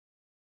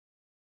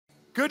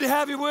Good to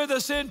have you with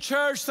us in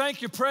church.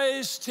 Thank you,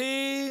 praise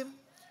team.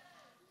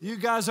 You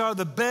guys are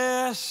the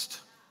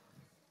best.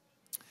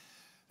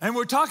 And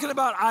we're talking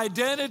about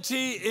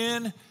identity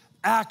in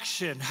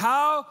action.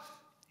 How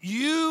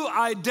you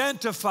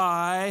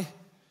identify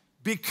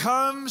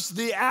becomes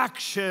the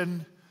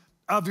action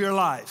of your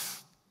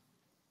life.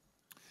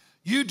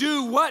 You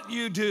do what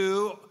you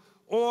do,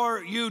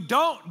 or you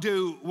don't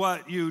do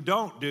what you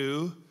don't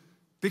do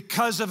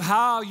because of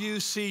how you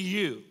see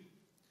you.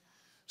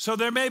 So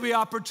there may be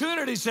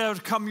opportunities that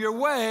have come your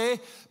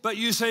way, but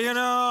you say,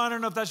 I don't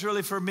know if that's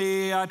really for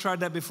me. I tried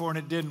that before and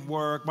it didn't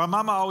work. My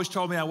mama always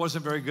told me I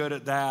wasn't very good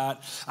at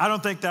that. I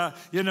don't think that,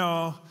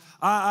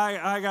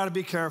 I got to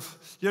be careful.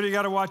 You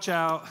got to watch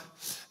out.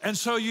 And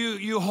so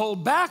you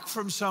hold back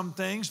from some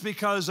things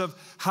because of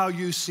how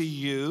you see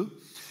you.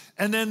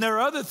 And then there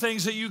are other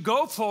things that you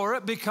go for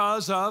it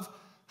because of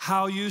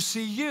how you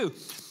see you.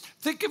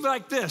 Think of it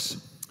like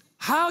this.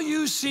 How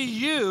you see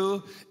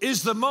you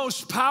is the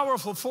most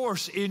powerful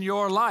force in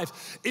your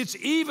life. It's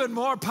even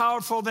more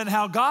powerful than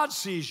how God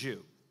sees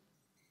you.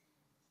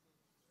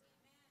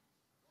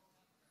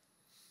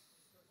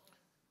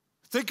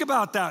 Think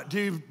about that.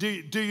 Do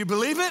you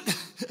believe it?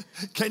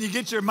 Can you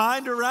get your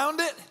mind around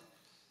it?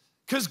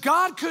 Because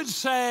God could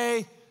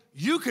say,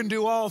 you can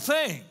do all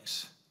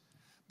things.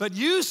 But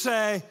you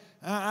say,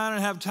 I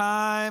don't have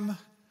time.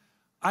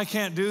 I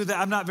can't do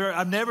that.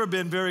 I've never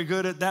been very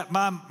good at that.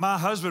 My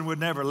husband would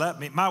never let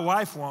me. My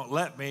wife won't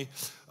let me.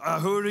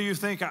 Who do you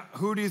think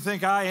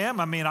I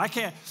am? I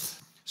can't.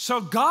 So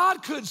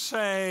God could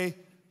say,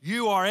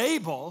 you are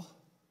able.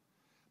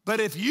 But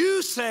if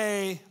you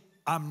say,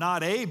 I'm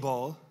not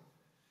able,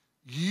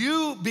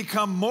 you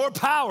become more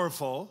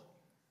powerful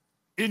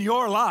in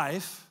your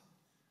life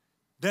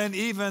than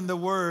even the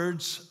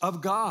words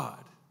of God.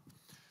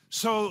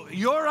 So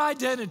your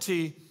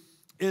identity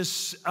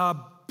is a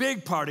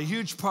big part, a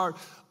huge part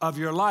of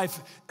your life.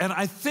 And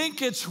I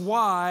think it's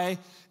why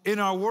in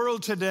our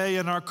world today,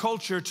 in our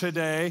culture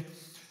today,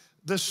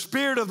 the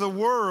spirit of the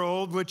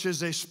world, which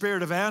is a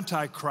spirit of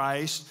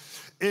Antichrist,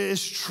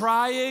 is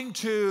trying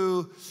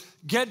to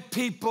get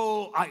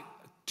people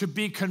to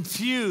be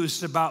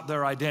confused about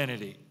their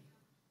identity,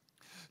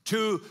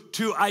 to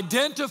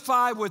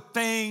identify with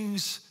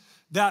things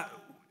that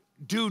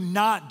do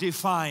not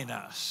define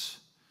us.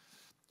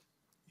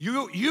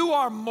 You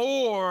are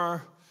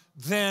more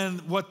than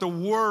what the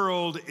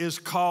world is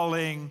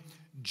calling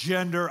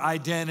gender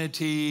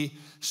identity,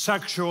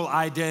 sexual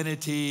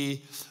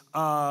identity,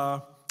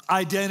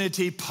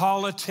 identity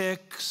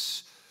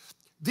politics.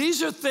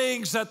 These are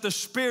things that the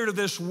spirit of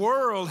this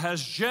world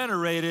has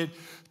generated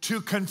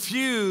to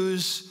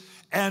confuse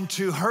and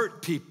to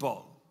hurt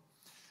people.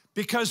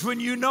 Because when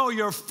you know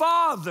your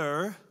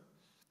Father,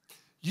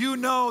 you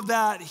know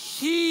that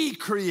He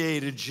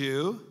created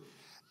you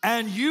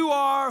and you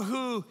are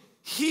who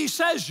He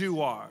says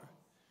you are.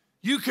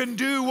 You can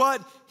do what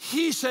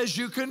He says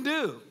you can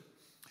do.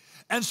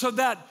 And so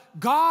that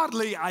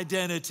godly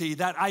identity,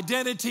 that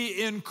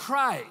identity in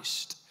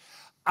Christ,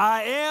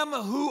 I am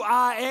who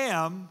I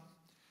am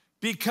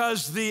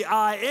because the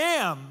I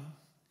am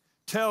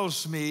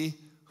tells me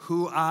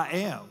who I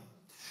am.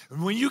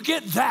 And when you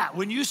get that,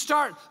 when you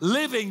start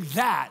living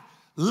that,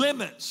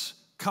 limits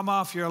come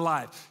off your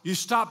life. You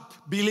stop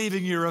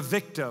believing you're a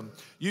victim.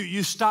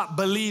 You stop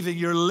believing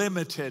you're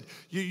limited.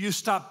 You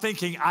stop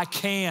thinking, I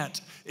can't.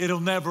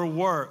 It'll never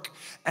work.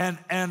 And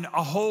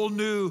a whole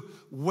new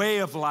way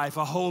of life,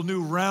 a whole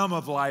new realm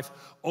of life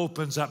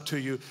opens up to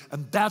you.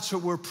 And that's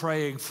what we're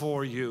praying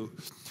for you.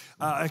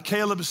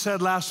 Caleb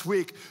said last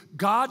week,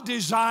 God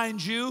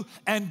designed you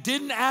and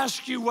didn't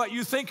ask you what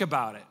you think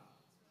about it.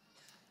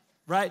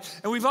 Right?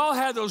 And we've all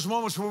had those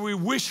moments where we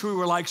wish we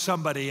were like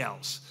somebody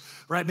else.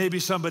 Right? Maybe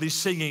somebody's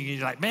singing and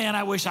you're like, man,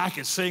 I wish I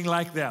could sing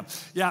like them.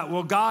 Yeah,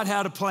 well, God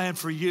had a plan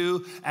for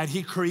you and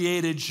He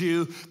created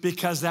you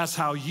because that's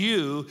how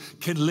you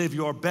can live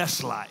your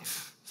best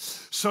life.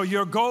 So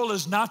your goal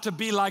is not to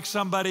be like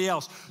somebody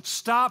else.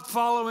 Stop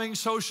following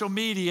social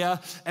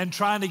media and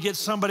trying to get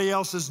somebody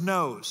else's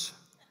nose.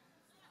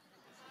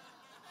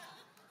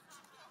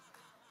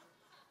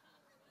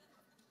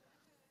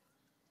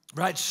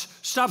 Right?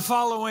 Stop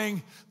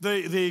following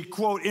the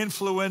quote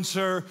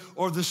influencer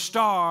or the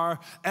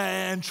star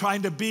and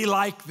trying to be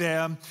like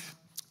them.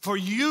 For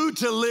you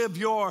to live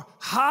your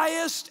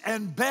highest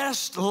and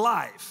best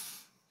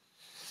life,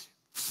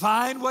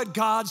 find what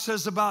God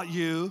says about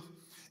you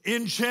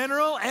in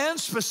general and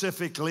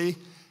specifically,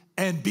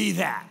 and be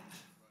that.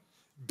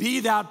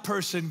 Be that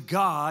person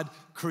God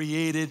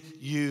created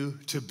you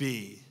to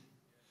be.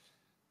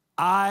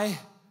 I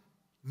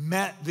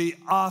met the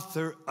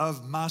author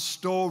of my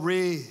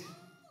story,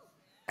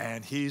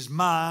 and He's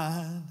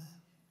mine.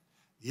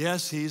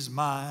 Yes, He's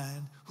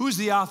mine. Who's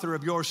the author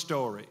of your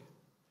story?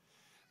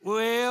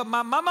 Well,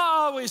 my mama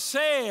always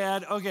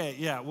said, okay,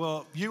 yeah,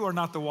 well, you are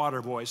not the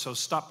water boy, so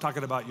stop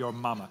talking about your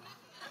mama.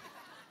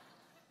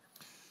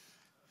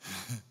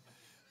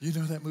 You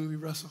know that movie,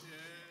 Russell?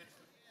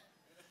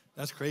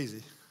 That's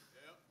crazy.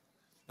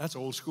 That's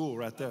old school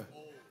right there.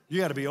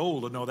 You got to be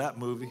old to know that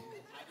movie.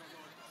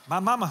 My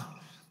mama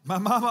My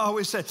mama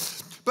always said,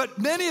 but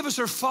many of us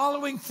are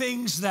following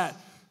things that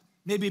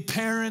maybe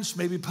parents,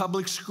 maybe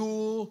public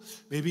school,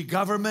 maybe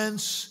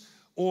governments,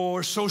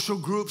 or social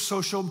groups,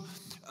 social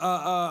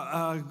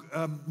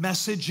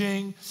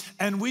messaging,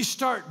 and we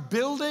start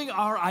building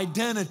our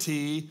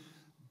identity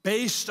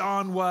based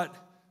on what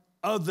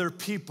other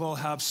people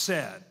have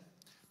said.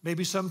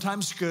 Maybe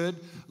sometimes good,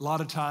 a lot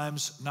of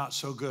times not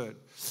so good.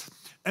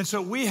 And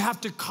so we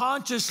have to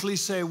consciously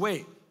say,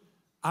 wait,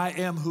 I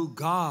am who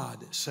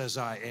God says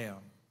I am.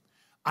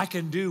 I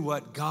can do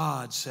what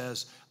God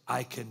says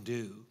I can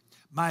do.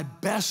 My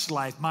best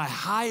life, my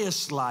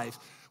highest life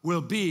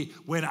will be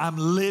when I'm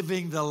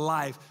living the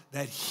life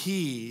that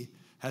He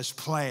has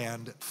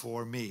planned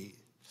for me.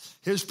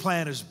 His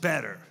plan is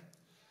better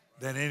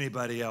than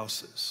anybody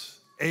else's.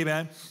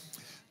 Amen.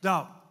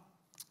 Now,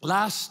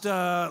 last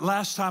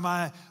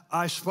time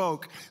I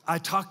spoke, I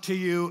talked to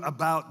you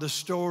about the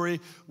story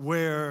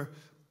where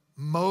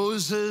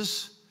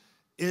Moses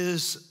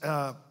is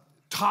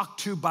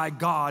talked to by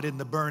God in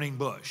the burning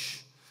bush,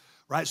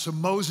 right? So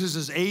Moses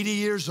is 80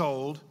 years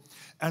old,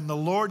 and the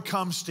Lord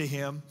comes to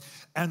him,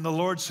 and the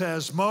Lord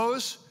says,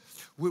 Moses,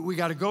 we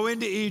got to go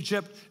into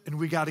Egypt, and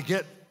we got to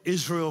get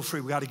Israel free.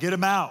 We got to get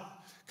them out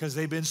because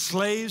they've been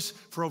slaves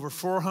for over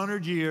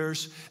 400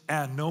 years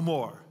and no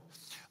more.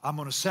 I'm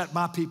going to set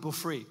my people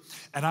free,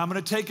 and I'm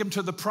going to take them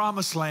to the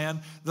promised land,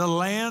 the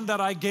land that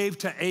I gave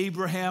to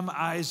Abraham,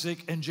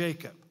 Isaac, and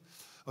Jacob.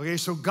 Okay,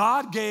 so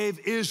God gave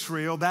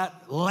Israel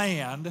that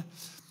land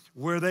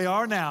where they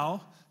are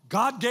now.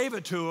 God gave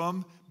it to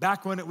them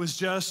back when it was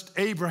just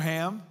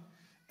Abraham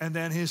and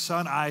then his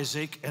son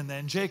Isaac and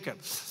then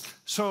Jacob.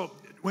 So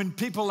when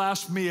people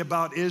ask me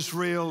about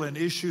Israel and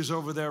issues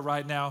over there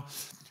right now,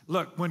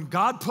 look, when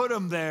God put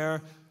them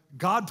there,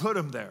 God put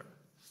them there.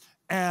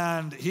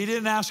 And He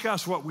didn't ask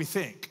us what we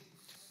think.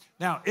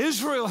 Now,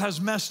 Israel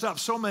has messed up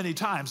so many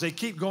times. They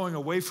keep going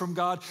away from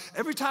God.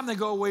 Every time they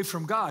go away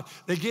from God,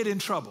 they get in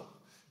trouble.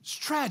 It's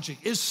tragic,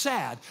 it's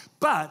sad,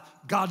 but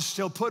God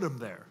still put them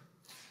there.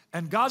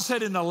 And God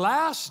said in the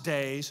last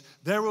days,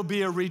 there will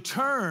be a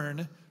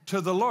return to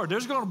the Lord.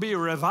 There's going to be a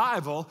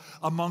revival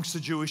amongst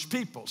the Jewish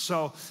people.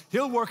 So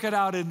He'll work it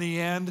out in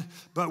the end,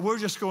 but we're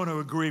just going to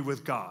agree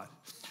with God.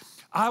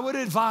 I would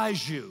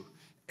advise you,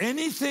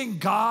 anything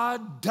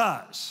God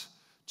does,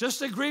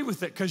 just agree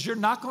with it because you're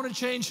not going to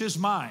change His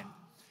mind.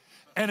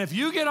 And if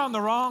you get on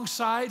the wrong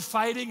side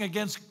fighting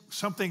against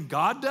something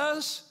God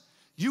does,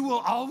 you will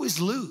always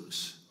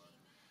lose.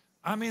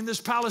 I mean, this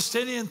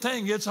Palestinian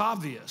thing, it's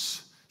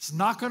obvious. It's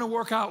not going to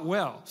work out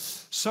well.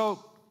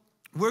 So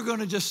we're going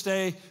to just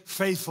stay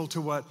faithful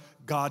to what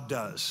God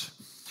does.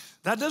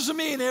 That doesn't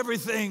mean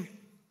everything,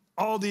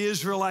 all the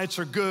Israelites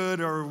are good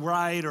or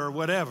right or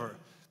whatever.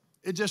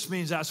 It just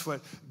means that's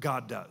what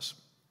God does.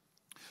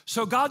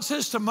 So God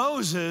says to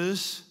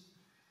Moses,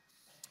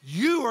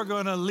 you are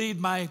going to lead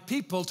my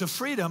people to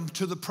freedom,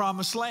 to the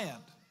promised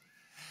land.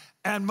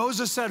 And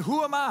Moses said,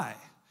 who am I?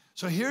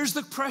 So here's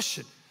the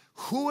question.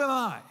 Who am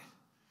I?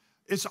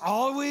 It's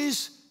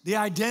always the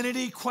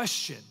identity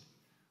question.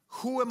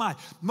 Who am I?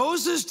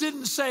 Moses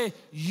didn't say,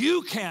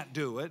 you can't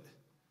do it.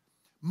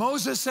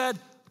 Moses said,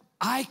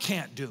 I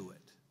can't do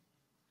it.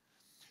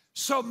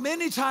 So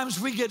many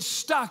times we get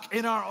stuck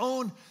in our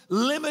own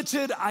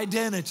limited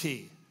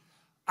identity.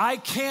 I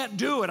can't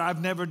do it.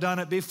 I've never done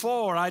it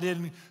before. I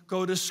didn't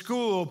go to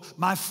school.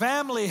 My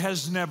family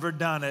has never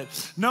done it.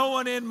 No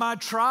one in my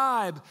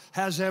tribe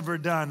has ever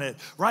done it,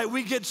 right?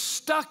 We get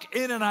stuck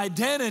in an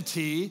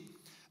identity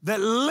that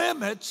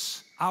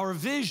limits our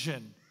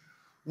vision,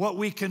 what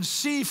we can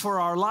see for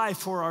our life,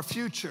 for our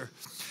future.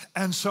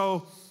 And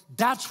so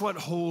that's what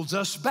holds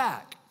us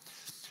back.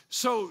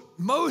 So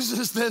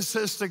Moses then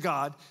says to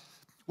God,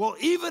 well,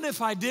 even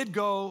if I did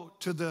go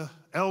to the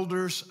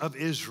elders of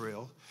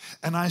Israel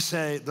and I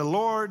say, the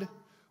Lord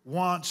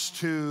wants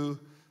to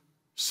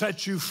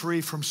set you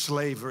free from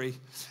slavery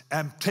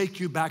and take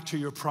you back to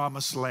your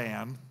promised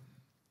land.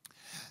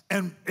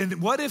 And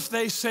what if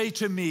they say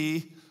to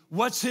me,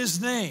 what's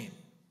His name?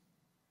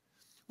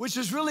 Which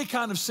is really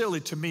kind of silly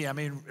to me. I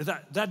mean,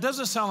 that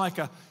doesn't sound like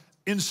an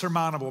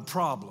insurmountable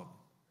problem.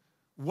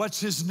 What's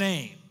His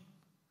name?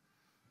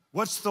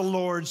 What's the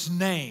Lord's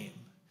name?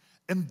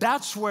 And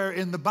that's where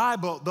in the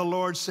Bible, the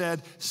Lord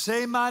said,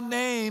 say my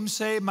name,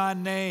 say my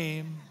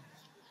name.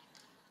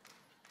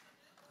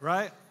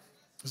 Right?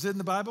 Was it in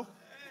the Bible?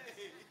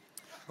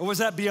 Or was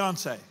that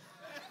Beyonce? It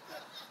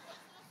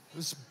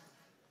was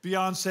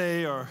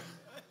Beyonce or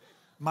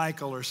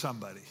Michael or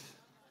somebody.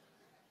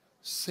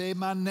 Say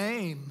my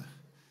name.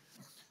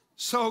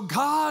 So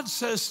God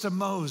says to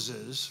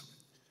Moses,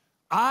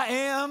 I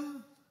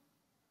am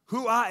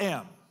who I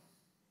am.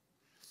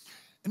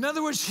 In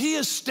other words, He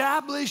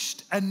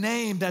established a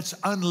name that's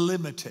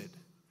unlimited.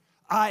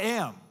 I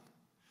am.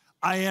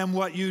 I am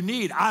what you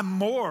need. I'm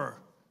more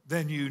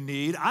than you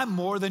need. I'm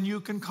more than you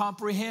can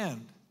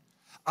comprehend.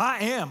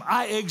 I am.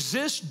 I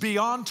exist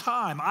beyond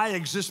time. I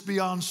exist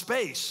beyond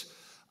space.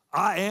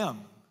 I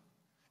am.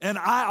 And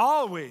I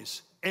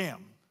always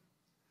am.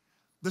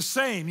 The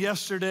same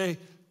yesterday,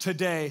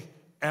 today,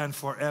 and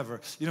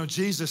forever. You know,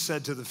 Jesus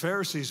said to the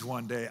Pharisees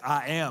one day,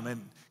 I am,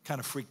 and kind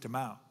of freaked them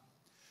out.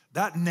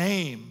 That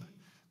name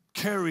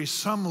carries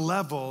some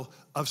level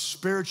of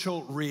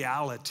spiritual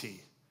reality.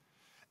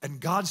 And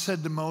God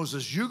said to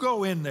Moses, you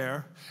go in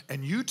there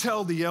and you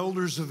tell the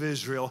elders of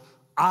Israel,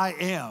 I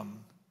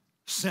am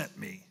sent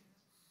me.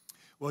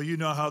 Well, you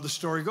know how the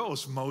story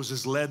goes.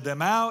 Moses led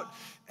them out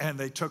and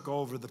they took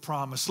over the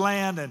promised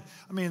land. And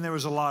I mean, there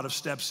was a lot of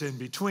steps in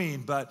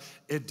between, but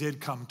it did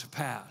come to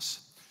pass.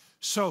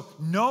 So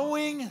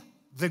knowing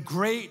the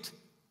great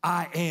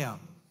I am,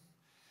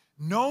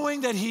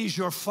 knowing that he's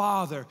your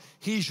father,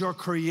 he's your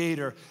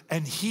creator,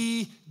 and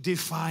he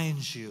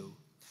defines you.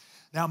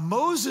 Now,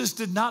 Moses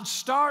did not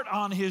start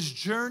on his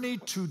journey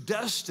to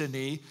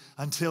destiny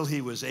until he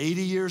was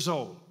 80 years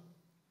old,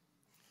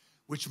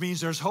 which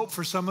means there's hope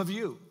for some of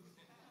you.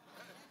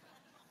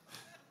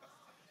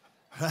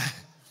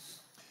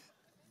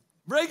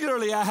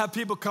 Regularly, I have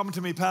people come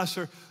to me,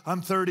 Pastor,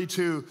 I'm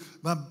 32,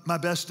 my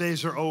best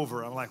days are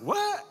over. I'm like,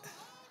 what?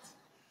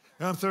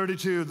 I'm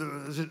 32,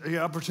 the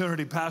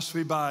opportunity passed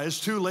me by. It's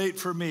too late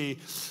for me.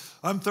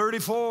 I'm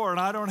 34 and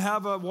I don't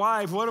have a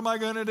wife. What am I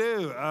going to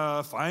do?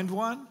 Find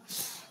one?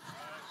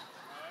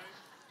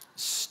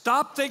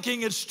 Stop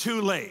thinking it's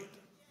too late,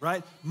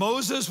 right?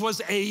 Moses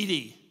was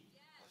 80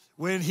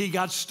 when he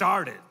got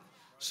started.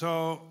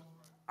 So,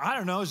 I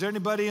don't know, is there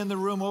anybody in the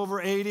room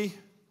over 80?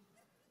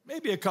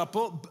 Maybe a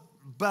couple,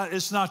 but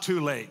it's not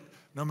too late,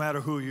 no matter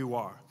who you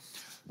are.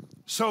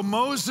 So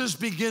Moses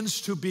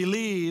begins to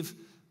believe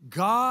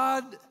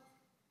God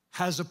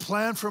has a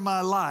plan for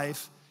my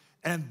life,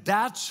 and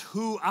that's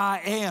who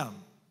I am.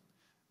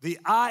 The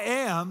I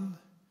am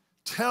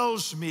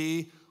tells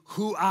me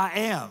who I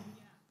am.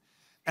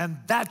 And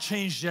that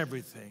changed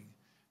everything.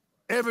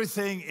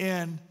 Everything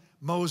in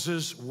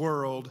Moses'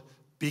 world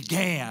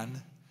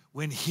began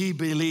when he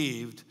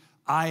believed,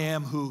 I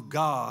am who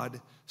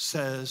God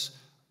says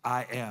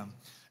I am.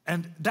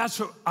 And that's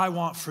what I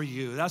want for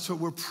you. That's what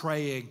we're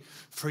praying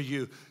for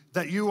you.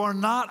 That you are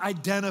not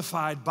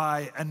identified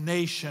by a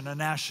nation, a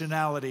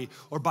nationality,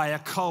 or by a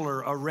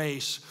color, a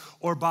race,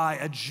 or by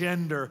a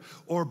gender,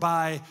 or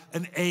by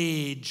an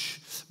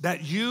age.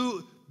 That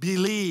you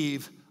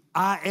believe,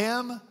 I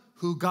am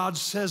who God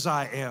says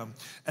I am.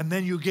 And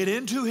then you get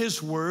into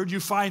his word,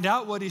 you find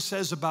out what he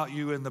says about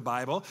you in the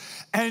Bible,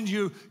 and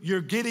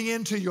you're getting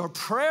into your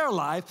prayer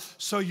life,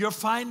 so you're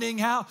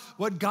finding out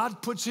what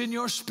God puts in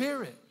your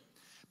spirit.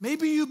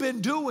 Maybe you've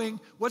been doing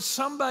what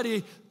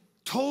somebody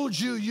told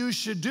you you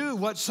should do,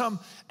 what some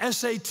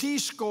SAT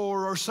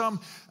score or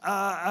some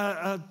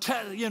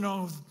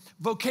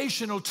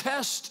vocational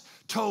test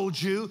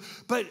told you,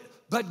 but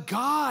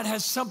God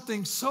has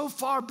something so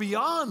far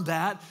beyond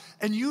that,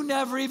 and you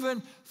never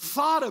even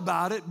thought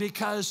about it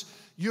because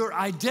your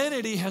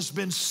identity has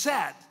been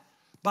set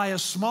by a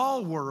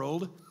small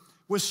world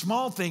with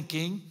small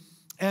thinking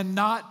and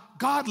not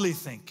godly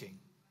thinking.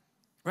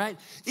 Right?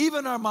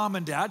 Even our mom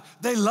and dad,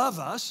 they love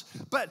us,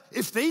 but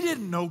if they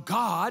didn't know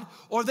God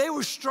or they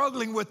were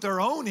struggling with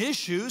their own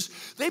issues,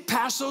 they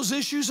pass those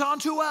issues on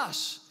to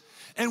us.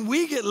 And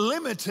we get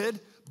limited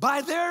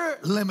by their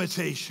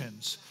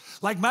limitations.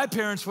 Like my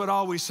parents would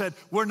always said,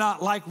 we're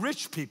not like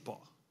rich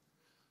people.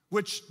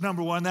 Which,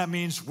 number one, that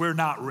means we're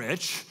not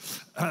rich.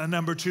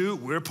 Number two,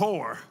 we're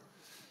poor.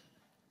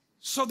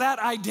 So that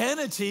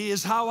identity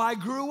is how I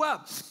grew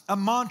up. A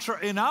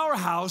mantra in our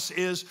house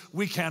is,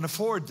 we can't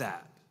afford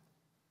that.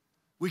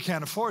 We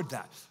can't afford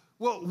that.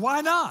 Well,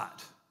 why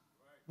not?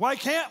 Why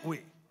can't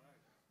we?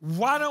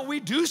 Why don't we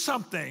do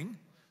something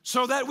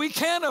so that we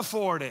can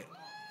afford it?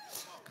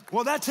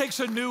 Well, that takes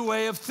a new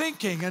way of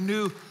thinking, a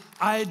new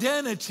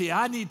identity.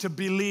 I need to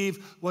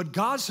believe what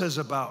God says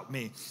about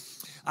me.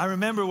 I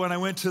remember when I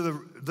went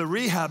to the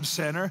rehab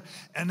center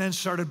and then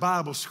started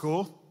Bible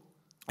school.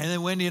 And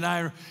then Wendy and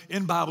I are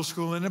in Bible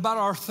school. And about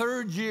our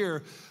third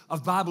year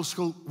of Bible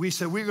school, we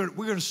said, we're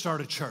going to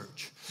start a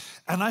church.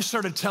 And I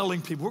started telling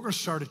people, we're going to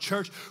start a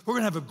church. We're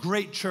going to have a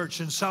great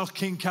church in South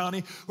King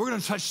County. We're going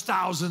to touch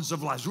thousands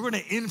of lives. We're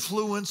going to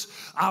influence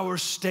our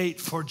state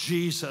for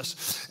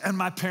Jesus. And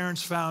my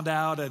parents found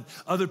out, and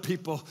other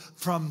people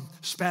from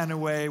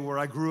Spanaway, where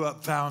I grew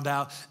up, found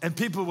out. And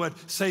people would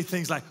say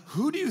things like,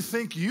 who do you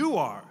think you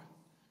are?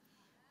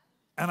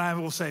 And I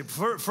will say,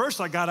 first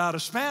I got out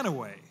of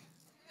Spanaway.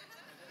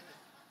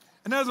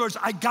 In other words,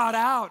 I got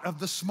out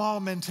of the small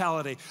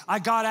mentality. I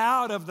got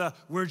out of the,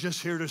 we're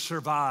just here to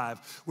survive.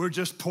 We're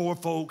just poor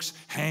folks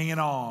hanging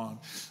on.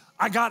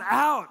 I got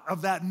out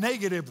of that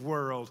negative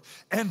world.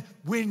 And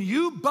when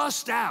you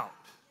bust out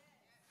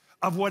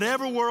of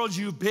whatever world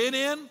you've been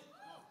in,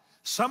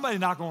 somebody's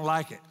not going to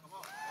like it.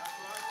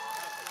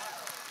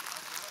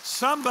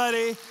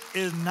 Somebody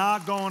is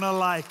not going to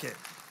like it.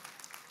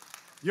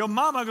 Your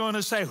mama going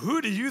to say,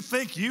 who do you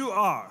think you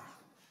are?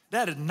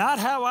 That is not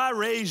how I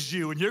raised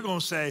you. And you're going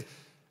to say,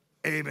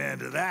 amen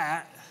to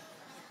that.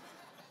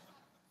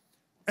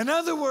 In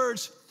other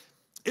words,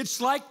 it's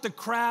like the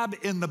crab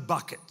in the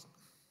bucket.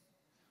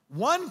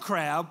 One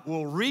crab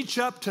will reach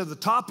up to the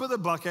top of the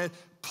bucket,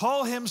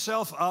 pull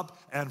himself up,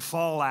 and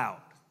fall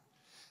out.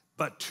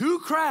 But two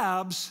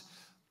crabs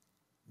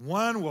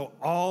one will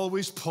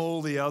always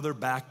pull the other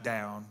back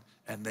down,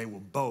 and they will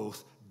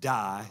both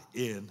die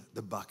in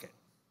the bucket.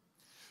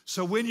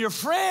 So when your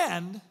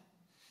friend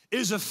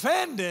is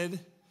offended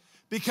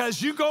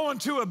because you go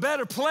into a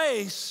better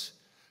place,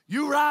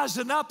 you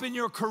rising up in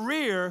your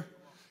career,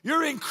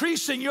 you're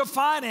increasing your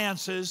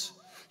finances,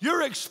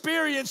 you're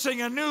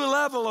experiencing a new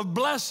level of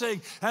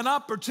blessing and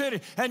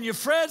opportunity. And your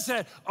friend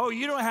said, oh,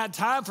 you don't have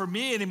time for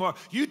me anymore.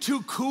 You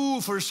too cool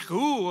for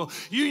school.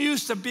 You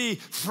used to be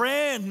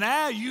friend.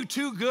 Now you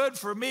too good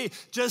for me.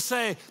 Just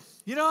say,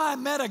 you know, I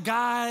met a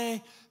guy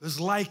that was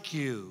like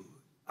you,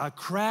 a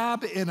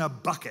crab in a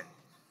bucket.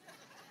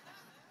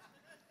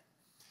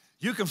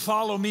 You can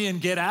follow me and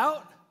get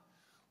out,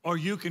 or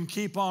you can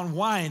keep on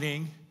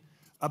whining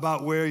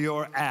about where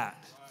you're at.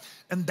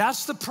 And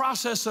that's the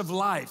process of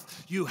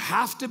life. You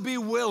have to be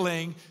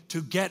willing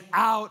to get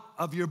out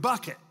of your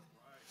bucket.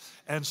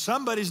 And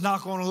somebody's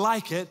not going to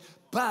like it,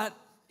 but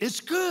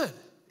it's good.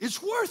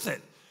 It's worth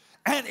it.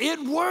 And it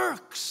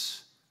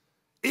works.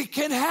 It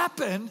can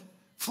happen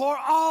for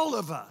all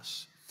of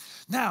us.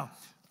 Now,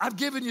 I've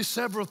given you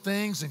several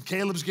things, and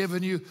Caleb's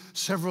given you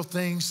several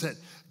things that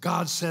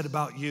God said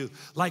about you.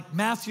 Like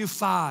Matthew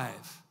 5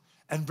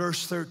 and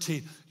verse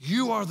 13,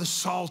 you are the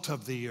salt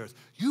of the earth.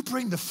 You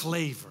bring the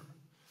flavor.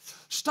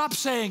 Stop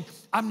saying,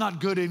 I'm not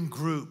good in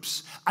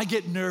groups. I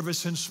get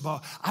nervous and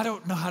small. I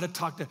don't know how to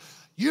talk to.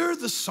 You're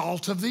the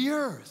salt of the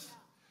earth.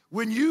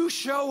 When you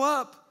show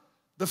up,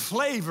 the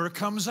flavor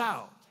comes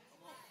out.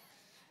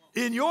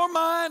 In your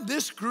mind,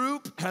 this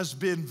group has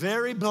been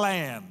very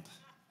bland,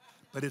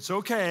 but it's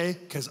okay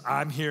because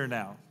I'm here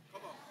now.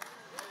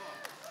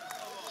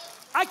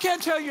 I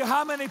can't tell you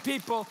how many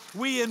people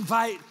we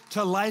invite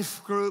to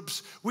life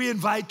groups, we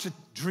invite to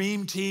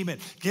Dream Team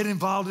and get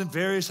involved in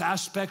various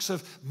aspects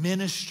of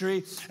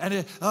ministry.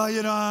 And,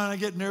 I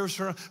get nervous.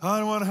 I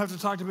don't want to have to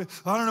talk to people.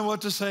 I don't know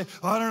what to say.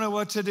 I don't know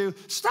what to do.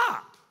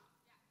 Stop.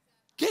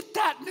 Get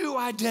that new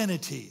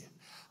identity.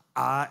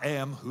 I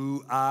am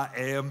who I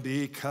am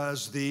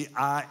because the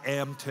I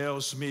am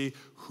tells me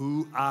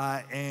who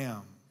I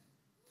am.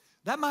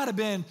 That might have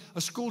been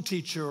a school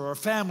teacher or a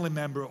family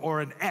member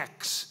or an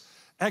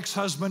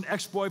ex-husband,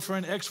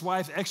 ex-boyfriend,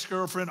 ex-wife,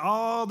 ex-girlfriend,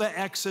 all the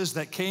exes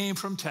that came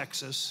from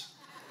Texas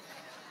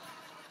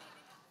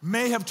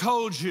may have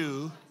told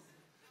you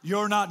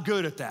you're not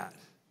good at that.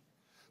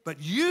 But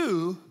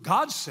you,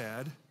 God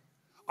said,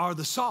 are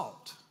the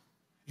salt.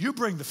 You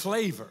bring the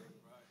flavor.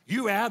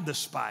 You add the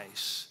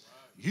spice.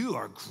 You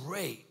are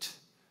great.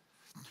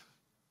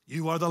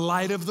 You are the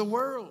light of the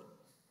world.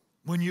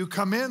 When you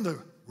come in, the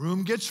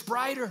room gets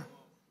brighter.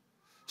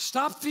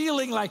 Stop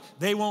feeling like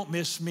they won't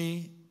miss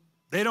me.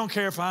 They don't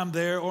care if I'm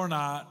there or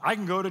not. I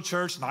can go to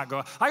church, not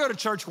go. I go to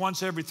church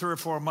once every 3 or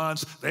 4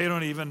 months. They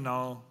don't even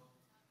know.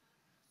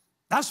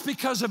 That's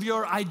because of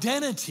your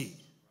identity,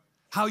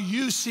 how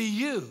you see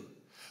you.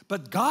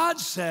 But God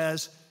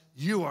says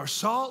you are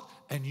salt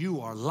and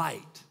you are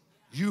light.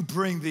 You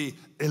bring the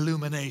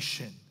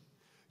illumination.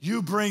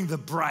 You bring the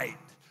bright.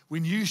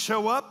 When you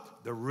show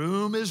up, the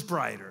room is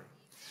brighter.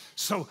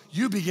 So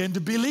you begin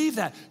to believe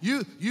that.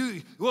 You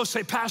will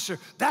say, Pastor,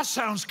 that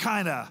sounds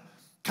kind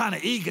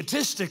of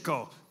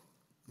egotistical.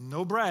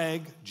 No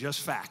brag,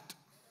 just fact.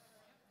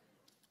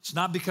 It's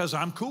not because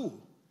I'm cool.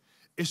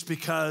 It's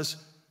because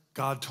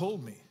God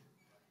told me.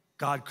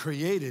 God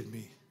created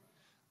me.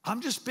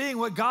 I'm just being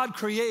what God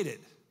created.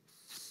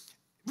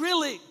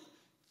 Really,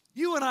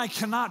 you and I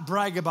cannot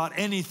brag about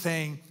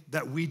anything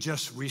that we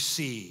just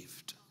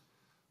received,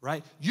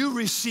 right? You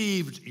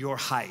received your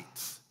height.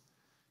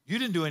 You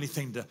didn't do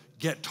anything to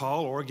get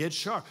tall or get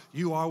short.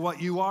 You are what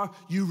you are.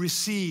 You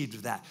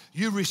received that.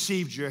 You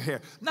received your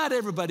hair. Not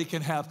everybody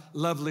can have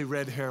lovely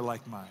red hair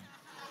like mine.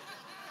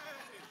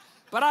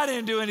 But I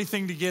didn't do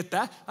anything to get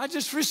that. I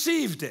just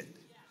received it,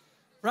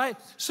 right?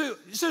 So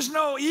there's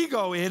no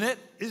ego in it.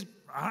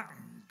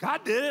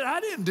 God did it.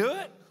 I didn't do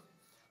it,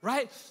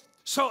 right?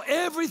 So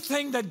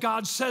everything that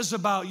God says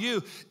about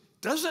you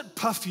doesn't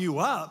puff you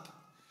up.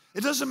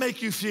 It doesn't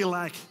make you feel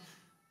like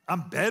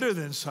I'm better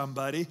than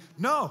somebody.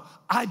 No,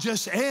 I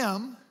just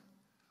am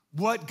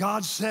what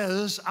God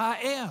says I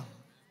am.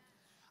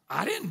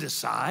 I didn't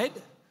decide.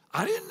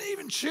 I didn't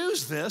even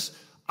choose this.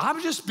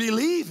 I'm just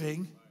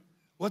believing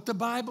what the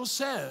Bible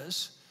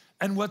says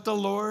and what the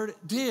Lord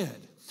did.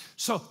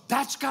 So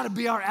that's got to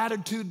be our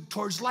attitude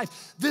towards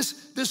life.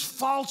 This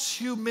false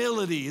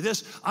humility,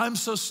 this I'm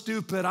so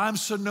stupid, I'm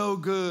so no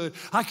good,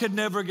 I could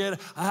never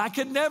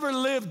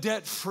live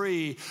debt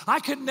free,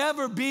 I could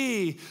never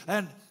be,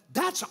 and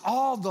that's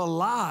all the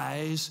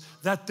lies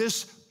that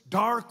this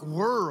dark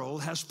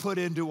world has put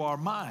into our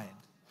mind.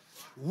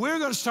 We're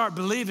going to start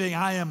believing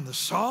I am the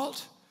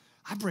salt.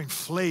 I bring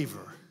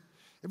flavor.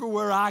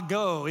 Everywhere I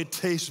go, it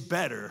tastes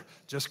better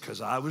just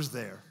because I was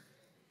there.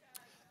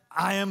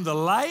 I am the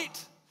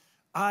light.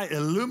 I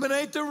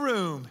illuminate the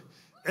room.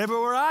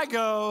 Everywhere I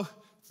go,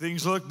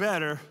 things look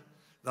better.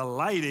 The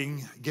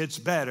lighting gets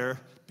better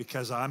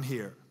because I'm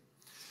here.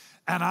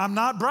 And I'm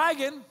not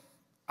bragging.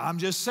 I'm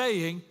just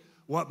saying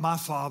what my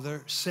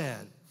Father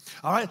said.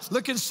 All right,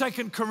 look in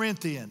 2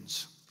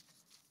 Corinthians.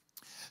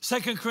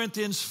 2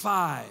 Corinthians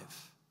 5.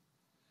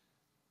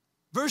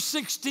 Verse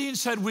 16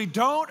 said, we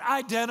don't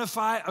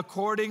identify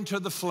according to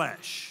the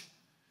flesh,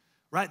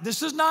 right?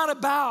 This is not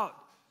about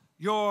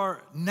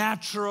your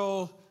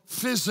natural,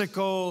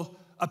 physical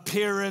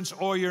appearance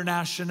or your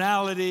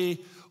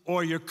nationality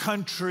or your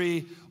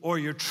country or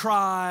your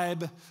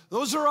tribe.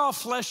 Those are all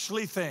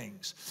fleshly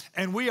things.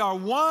 And we are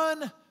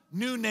one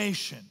new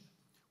nation,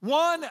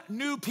 one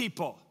new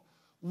people,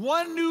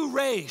 one new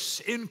race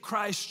in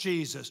Christ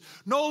Jesus.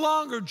 No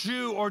longer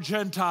Jew or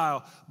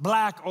Gentile,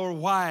 black or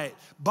white,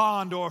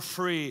 bond or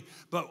free,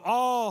 but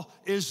all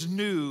is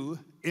new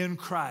in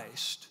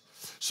Christ.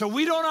 So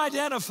we don't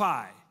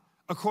identify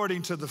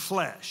according to the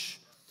flesh.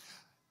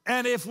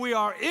 And if we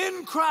are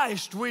in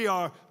Christ, we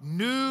are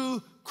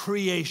new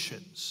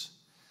creations.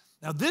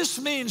 Now, this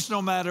means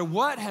no matter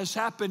what has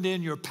happened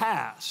in your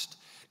past,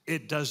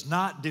 it does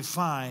not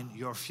define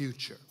your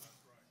future.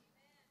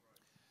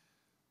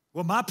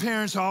 Well, my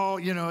parents all,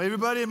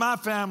 everybody in my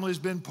family's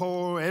been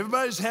poor.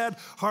 Everybody's had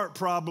heart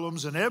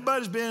problems and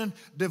everybody's been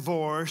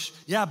divorced.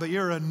 Yeah, but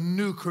you're a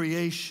new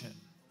creation.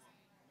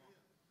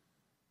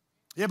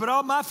 Yeah, but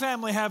all my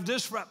family have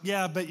this.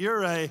 Yeah, but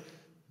you're a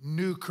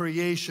new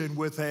creation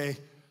with a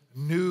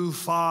new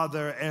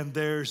father, and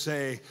there's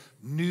a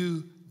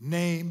new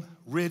name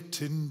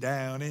written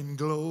down in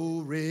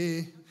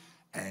glory,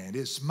 and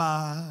it's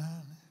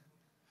mine.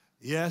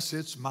 Yes,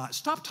 it's mine.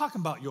 Stop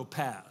talking about your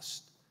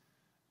past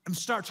and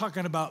start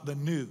talking about the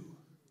new,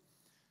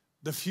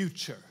 the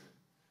future,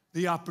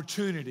 the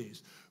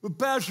opportunities. Well,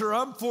 Pastor,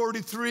 I'm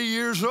 43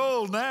 years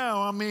old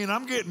now.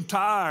 I'm getting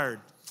tired.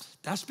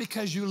 That's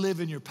because you live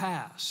in your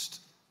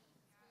past.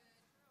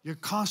 You're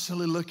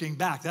constantly looking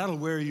back. That'll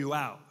wear you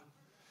out.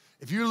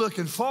 If you're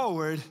looking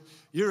forward,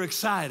 you're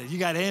excited. You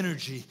got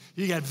energy.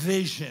 You got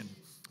vision.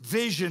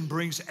 Vision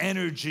brings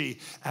energy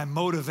and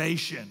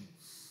motivation.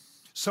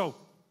 So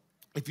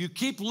if you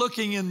keep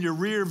looking in your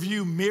rear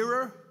view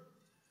mirror,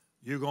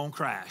 you're going to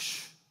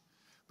crash.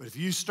 But if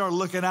you start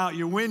looking out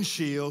your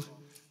windshield,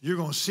 you're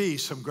going to see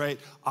some great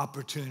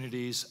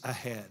opportunities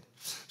ahead.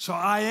 So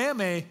I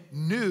am a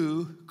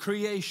new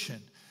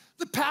creation.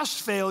 The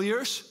past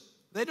failures,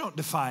 they don't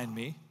define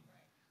me.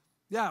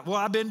 Yeah, well,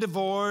 I've been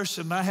divorced,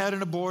 and I had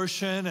an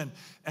abortion,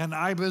 and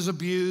I was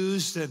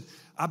abused, and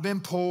I've been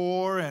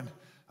poor, and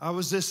I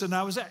was this and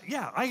I was that.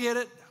 Yeah, I get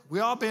it. We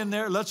all been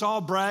there. Let's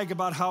all brag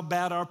about how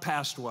bad our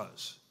past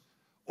was.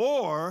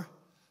 Or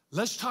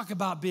let's talk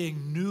about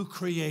being new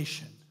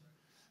creation,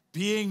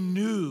 being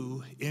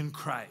new in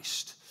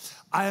Christ.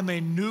 I am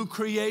a new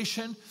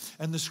creation,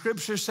 and the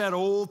scripture said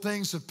old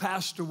things have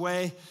passed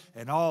away,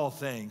 and all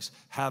things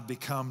have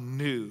become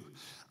new.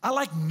 I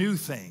like new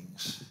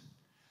things.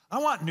 I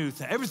want new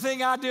things.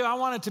 Everything I do, I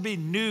want it to be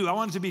new. I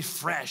want it to be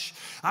fresh.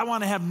 I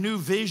want to have new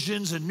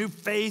visions and new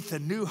faith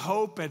and new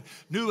hope and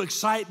new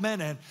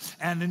excitement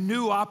and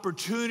new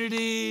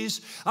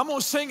opportunities. I'm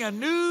going to sing a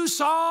new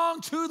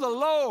song to the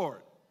Lord.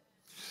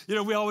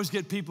 We always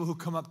get people who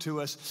come up to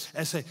us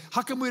and say,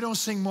 how come we don't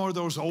sing more of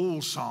those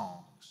old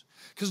songs?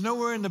 Because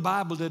nowhere in the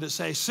Bible did it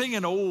say, sing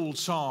an old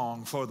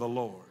song for the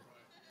Lord.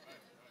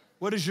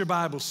 What does your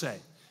Bible say?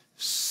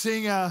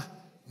 Sing a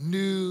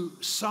new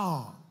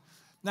song.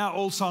 Now,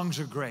 old songs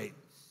are great,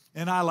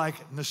 and I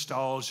like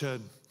nostalgia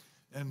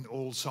and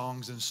old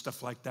songs and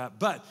stuff like that,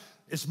 but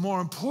it's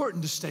more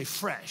important to stay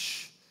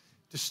fresh,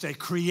 to stay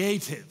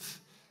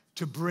creative,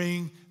 to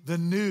bring the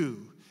new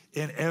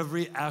in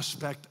every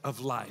aspect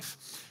of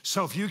life.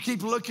 So if you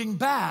keep looking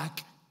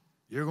back,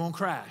 you're going to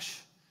crash.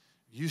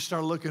 You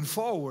start looking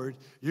forward,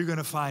 you're going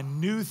to find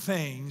new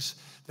things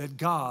that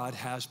God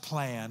has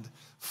planned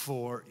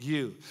for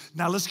you.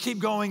 Now, let's keep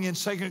going in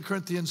 2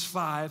 Corinthians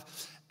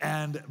 5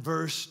 and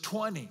verse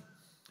 20.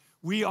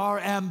 We are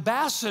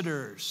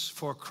ambassadors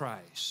for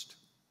Christ.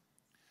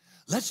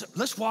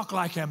 Let's walk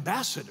like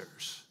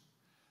ambassadors.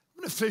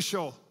 I'm an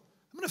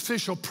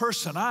official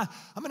person. I'm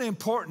an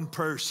important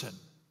person.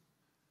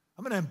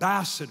 I'm an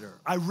ambassador.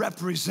 I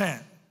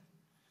represent.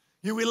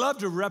 We love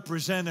to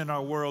represent in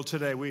our world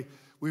today. We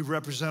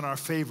represent our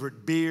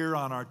favorite beer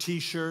on our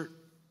t-shirt.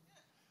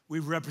 We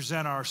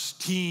represent our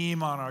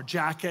team on our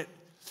jacket.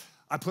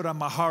 I put on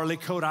my Harley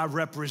coat. I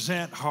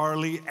represent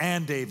Harley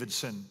and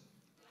Davidson.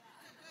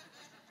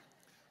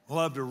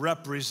 Love to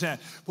represent.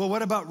 Well,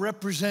 what about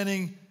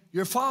representing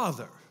your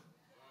Father?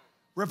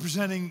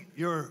 Representing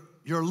your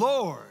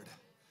Lord?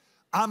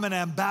 I'm an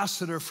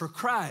ambassador for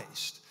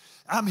Christ.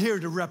 I'm here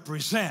to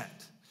represent.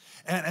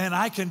 And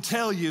I can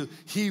tell you,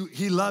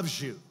 He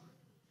loves you.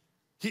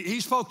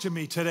 He spoke to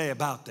me today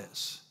about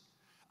this.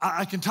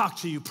 I can talk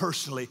to you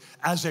personally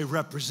as a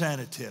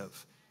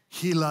representative.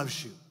 He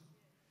loves you.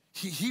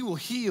 He will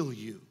heal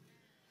you.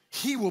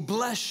 He will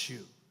bless you.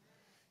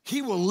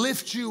 He will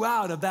lift you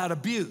out of that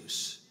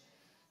abuse.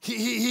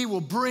 He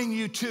will bring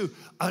you to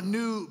a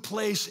new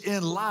place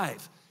in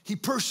life. He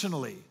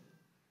personally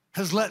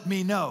has let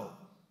me know,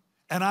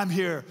 and I'm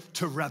here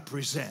to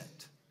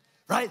represent,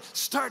 right?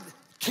 Start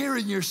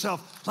carrying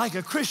yourself like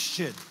a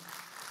Christian,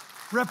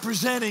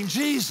 representing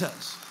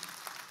Jesus.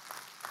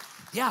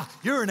 Yeah,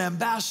 you're an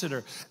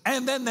ambassador.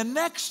 And then the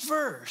next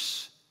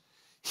verse,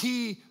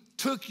 He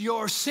took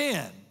your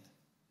sin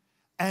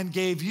and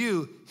gave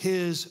you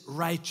his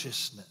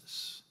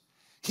righteousness.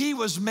 He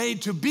was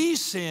made to be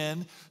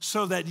sin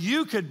so that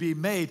you could be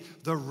made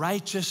the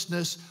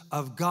righteousness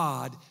of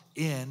God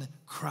in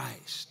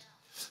Christ.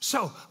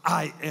 So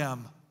I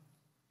am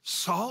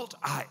salt,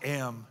 I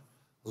am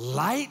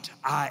light,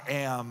 I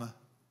am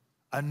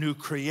a new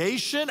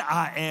creation,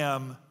 I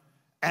am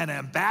an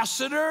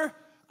ambassador,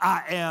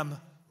 I am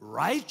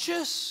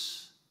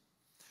righteous.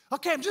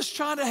 Okay, I'm just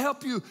trying to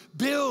help you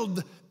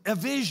build a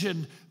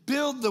vision,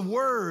 build the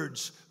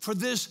words for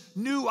this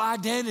new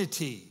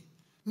identity.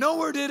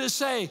 Nowhere did it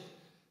say,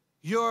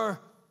 you're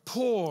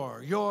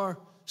poor, you're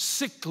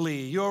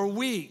sickly, you're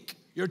weak,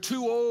 you're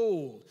too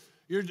old,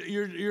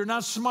 you're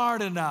not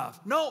smart enough.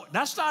 No,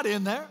 that's not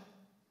in there.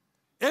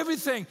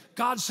 Everything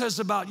God says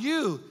about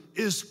you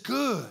is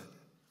good.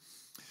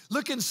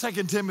 Look in 2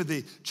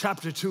 Timothy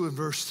chapter 2 and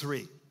verse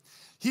 3.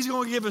 He's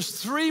going to give us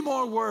 3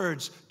 more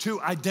words to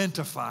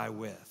identify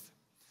with.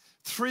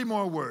 3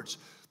 more words.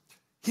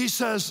 He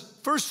says,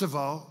 first of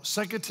all,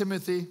 2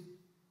 Timothy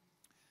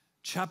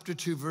chapter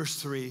 2, verse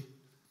 3,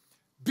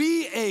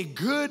 be a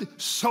good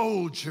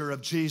soldier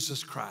of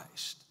Jesus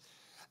Christ.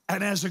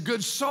 And as a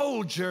good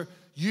soldier,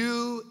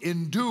 you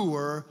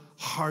endure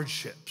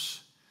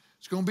hardships.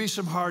 It's going to be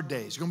some hard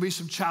days. It's going to be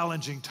some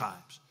challenging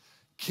times.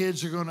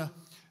 Kids are going to,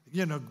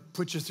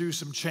 put you through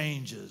some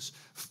changes.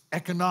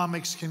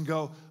 Economics can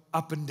go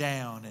up and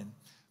down, and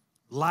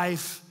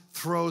life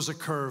throws a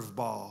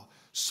curveball.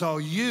 So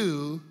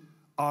you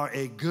are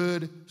a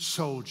good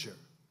soldier.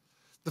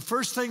 The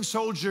first thing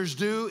soldiers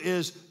do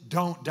is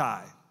don't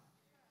die.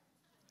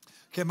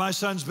 Okay, my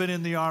son's been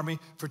in the Army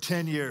for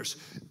 10 years.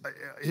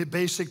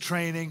 Basic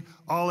training,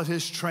 all of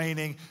his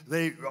training,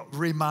 they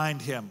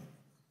remind him,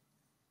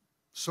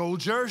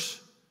 soldiers,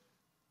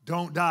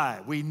 don't die.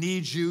 We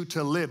need you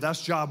to live.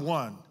 That's job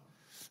 1.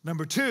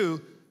 Number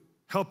 2,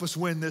 help us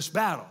win this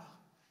battle.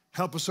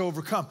 Help us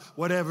overcome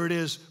whatever it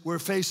is we're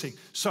facing.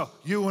 So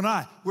you and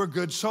I, we're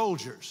good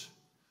soldiers.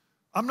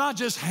 I'm not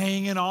just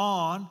hanging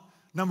on.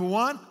 Number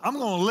 1, I'm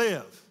going to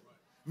live.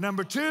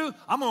 Number 2,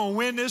 I'm going to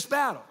win this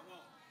battle.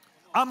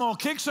 I'm going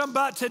to kick some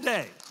butt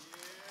today.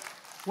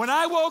 When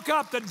I woke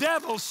up, the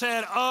devil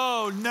said,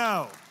 oh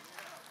no,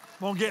 I'm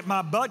going to get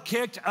my butt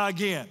kicked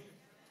again.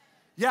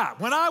 Yeah,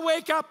 when I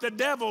wake up, the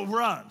devil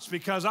runs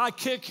because I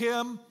kick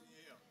him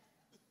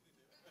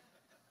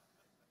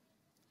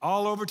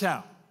all over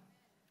town.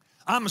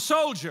 I'm a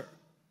soldier.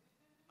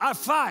 I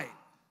fight.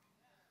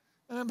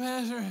 And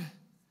Pastor,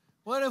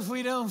 what if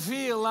we don't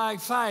feel like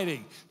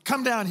fighting?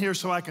 Come down here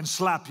so I can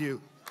slap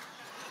you.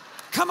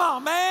 Come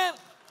on, man.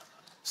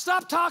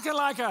 Stop talking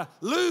like a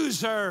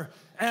loser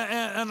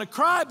and a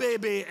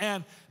crybaby.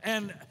 And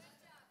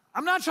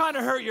I'm not trying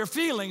to hurt your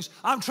feelings.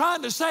 I'm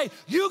trying to say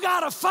you got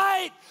to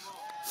fight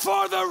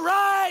for the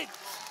right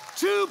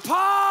to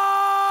partake.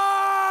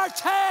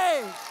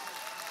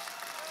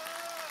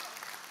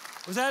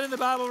 Was that in the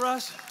Bible,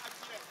 Russ?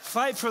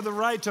 Fight for the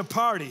right to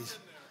party.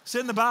 It's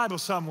in the Bible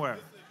somewhere.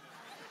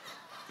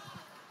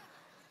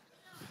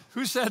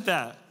 Who said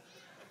that?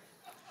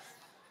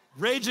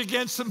 Rage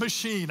Against the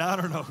Machine. I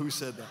don't know who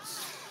said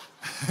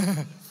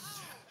that.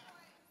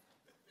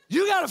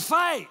 You got to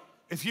fight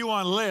if you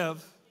want to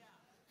live.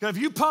 Because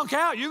if you punk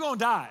out, you're going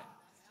to die.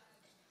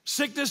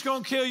 Sickness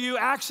going to kill you.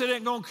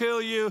 Accident going to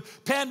kill you.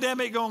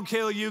 Pandemic going to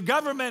kill you.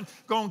 Government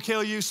going to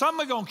kill you.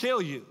 Something going to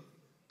kill you.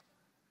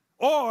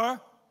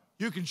 Or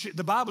you can,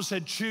 the Bible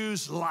said,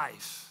 choose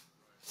life.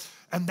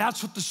 And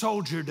that's what the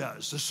soldier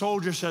does. The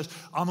soldier says,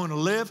 I'm going to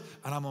live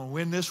and I'm going to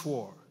win this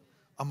war.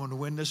 I'm going to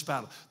win this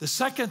battle. The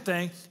second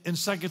thing in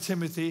 2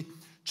 Timothy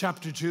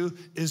chapter 2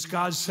 is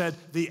God said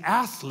the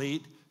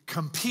athlete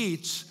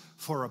competes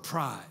for a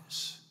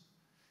prize.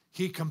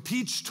 He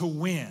competes to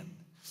win.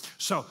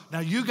 So now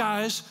you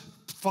guys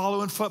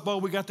following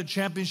football, we got the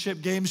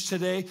championship games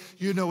today.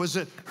 You know, is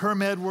it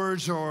Herm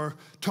Edwards or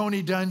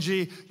Tony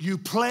Dungy? You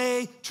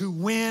play to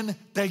win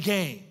the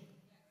game.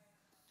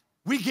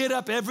 We get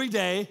up every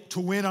day to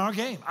win our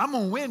game. I'm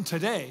going to win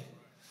today.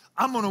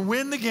 I'm going to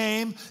win the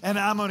game, and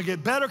I'm going to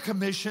get better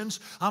commissions.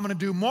 I'm going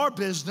to do more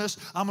business.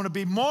 I'm going to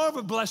be more of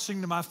a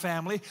blessing to my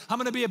family. I'm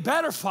going to be a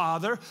better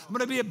father. I'm going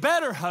to be a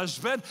better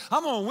husband.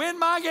 I'm going to win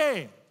my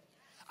game.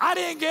 I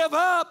didn't give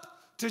up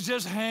to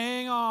just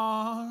hang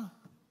on,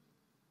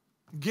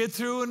 get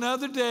through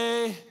another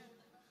day,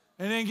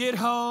 and then get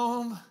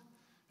home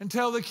and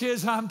tell the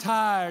kids I'm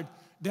tired.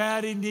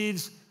 Daddy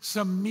needs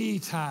some me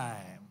time.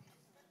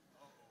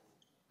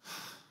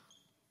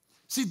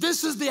 See,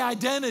 this is the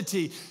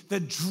identity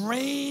that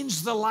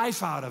drains the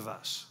life out of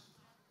us.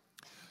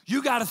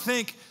 You got to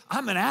think,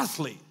 I'm an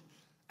athlete.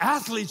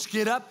 Athletes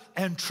get up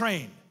and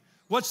train.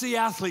 What's the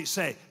athlete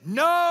say?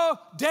 No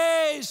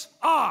days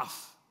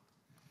off.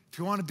 If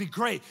you want to be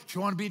great, if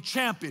you want to be a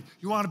champion,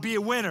 you want to be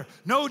a winner,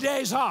 no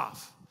days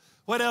off.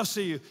 What else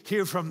do you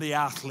hear from the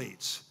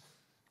athletes?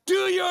 Do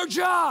your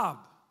job.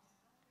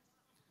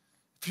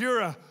 If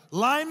you're a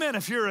lineman,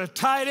 if you're a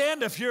tight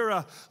end, if you're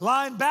a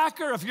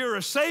linebacker, if you're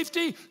a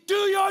safety, do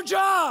your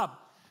job.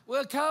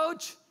 Well,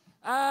 coach,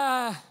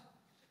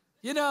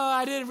 You know,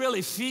 I didn't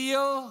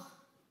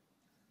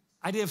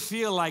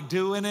feel like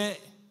doing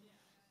it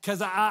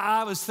because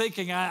I was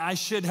thinking I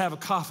should have a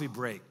coffee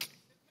break.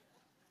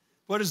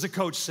 What does the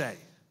coach say?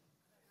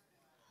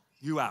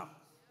 You out.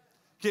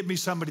 Get me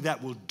somebody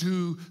that will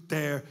do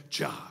their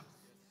job.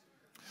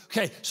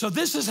 Okay, so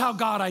this is how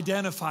God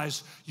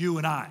identifies you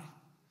and I.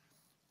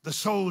 The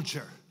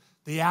soldier,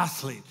 the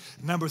athlete.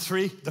 Number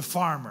 3, the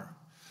farmer.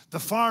 The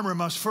farmer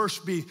must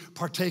first be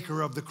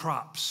partaker of the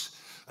crops.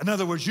 In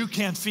other words, you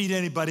can't feed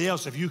anybody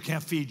else if you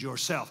can't feed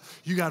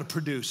yourself. You got to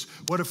produce.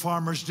 What do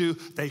farmers do?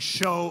 They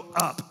show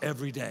up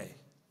every day.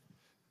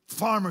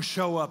 Farmers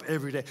show up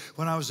every day.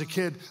 When I was a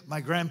kid, my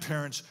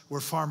grandparents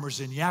were farmers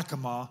in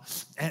Yakima,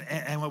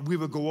 and when we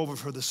would go over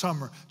for the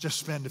summer, just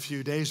spend a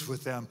few days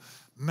with them.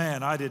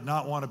 Man, I did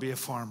not want to be a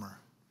farmer.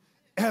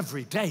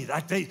 Every day,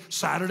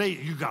 Saturday,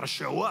 you got to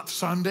show up.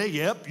 Sunday,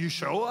 yep, you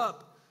show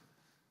up.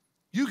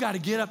 You got to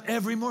get up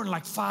every morning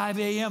like 5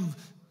 a.m.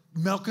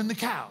 milking the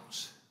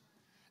cows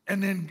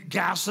and then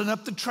gassing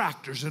up the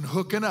tractors and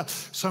hooking up.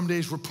 Some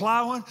days we're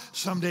plowing,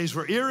 some days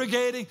we're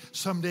irrigating,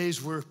 some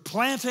days we're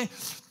planting.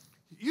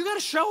 You got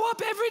to show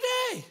up every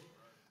day.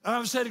 And I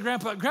was saying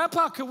to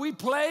Grandpa, can we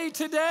play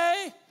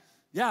today?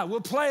 Yeah,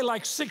 we'll play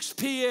like 6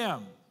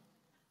 p.m.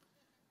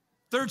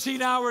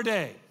 13-hour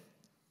day.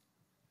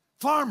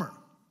 Farmer.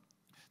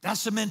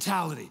 That's the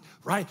mentality,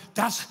 right?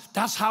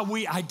 That's how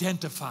we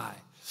identify.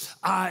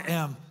 I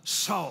am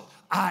salt.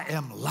 I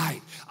am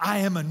light. I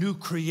am a new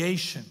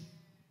creation.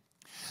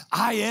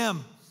 I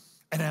am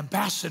an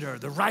ambassador,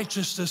 the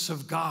righteousness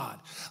of God.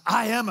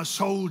 I am a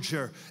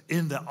soldier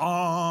in the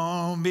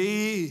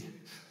army.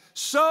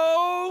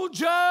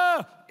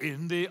 Soldier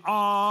in the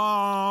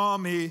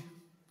army.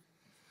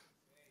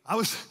 I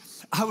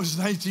was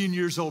 19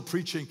 years old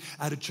preaching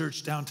at a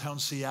church downtown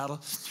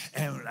Seattle,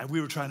 and we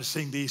were trying to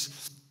sing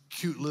these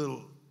cute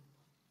little,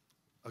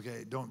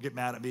 okay, don't get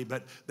mad at me,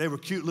 but they were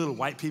cute little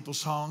white people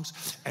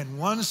songs. And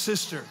one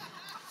sister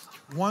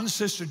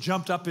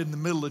jumped up in the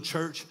middle of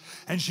church,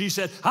 and she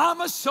said, I'm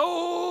a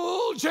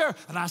soldier.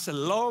 And I said,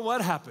 Lord,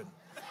 what happened?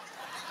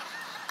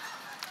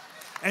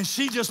 And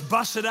she just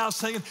busted out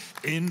singing,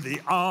 in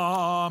the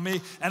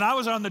army. And I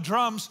was on the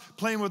drums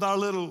playing with our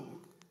little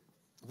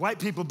white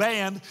people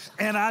band,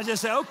 and I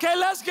just said, okay,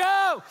 let's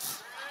go.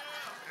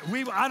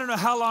 I don't know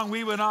how long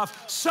we went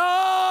off.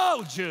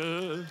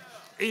 Soldier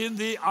in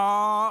the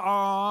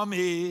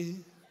army.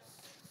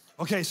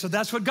 Okay, so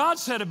that's what God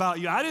said about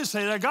you. I didn't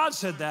say that. God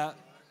said that.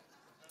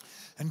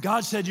 And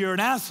God said, you're an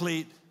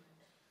athlete.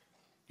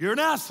 You're an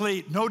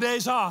athlete, no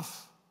days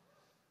off.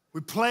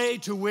 We play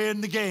to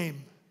win the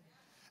game.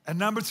 And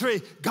number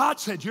 3, God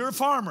said, you're a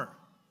farmer.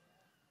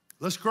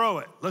 Let's grow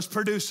it. Let's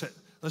produce it.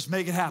 Let's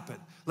make it happen.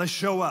 Let's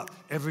show up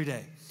every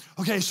day.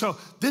 Okay, so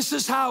this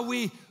is how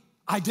we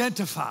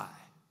identify.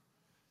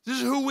 This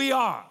is who we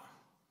are.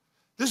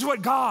 This is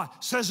what God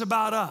says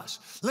about us.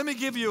 Let me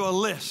give you a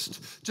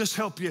list. Just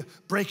help you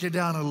break it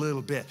down a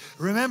little bit.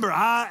 Remember,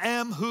 I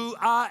am who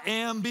I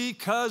am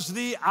because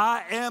the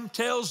I am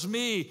tells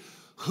me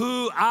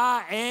who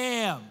I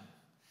am.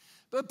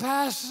 But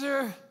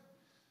Pastor,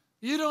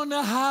 you don't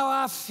know how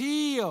I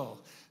feel.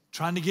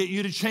 Trying to get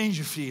you to change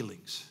your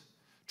feelings.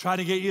 Trying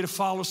to get you to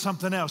follow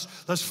something else.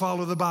 Let's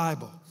follow the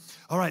Bible.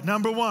 All right,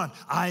 number 1,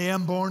 I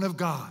am born of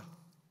God.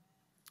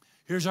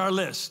 Here's our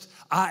list.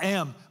 I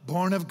am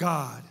born of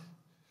God.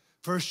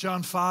 1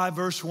 John 5,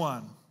 verse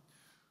 1.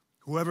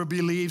 Whoever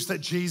believes that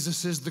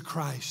Jesus is the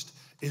Christ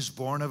is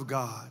born of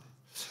God.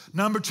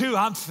 Number 2,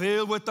 I'm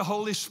filled with the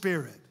Holy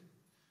Spirit.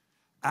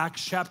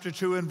 Acts chapter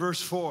 2 and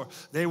verse 4.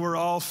 They were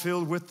all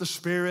filled with the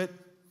Spirit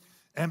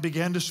and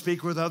began to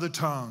speak with other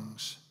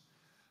tongues.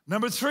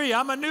 Number 3,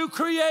 I'm a new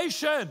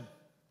creation.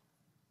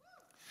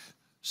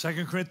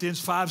 2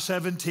 Corinthians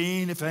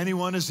 5:17, if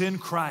anyone is in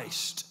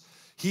Christ,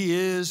 he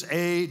is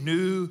a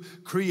new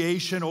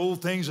creation.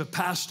 Old things have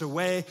passed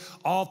away.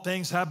 All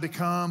things have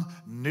become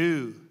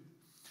new.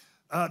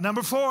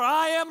 Number 4,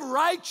 I am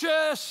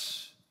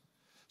righteous.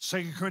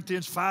 2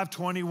 Corinthians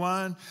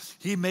 5:21,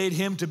 he made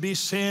him to be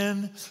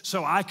sin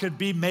so I could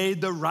be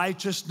made the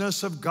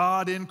righteousness of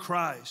God in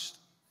Christ.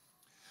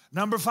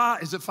 Number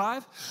 5, is it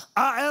 5?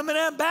 I am an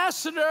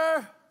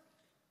ambassador.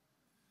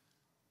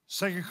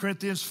 2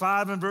 Corinthians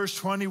 5 and verse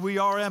 20, we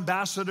are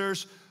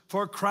ambassadors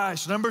for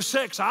Christ. Number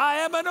 6, I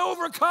am an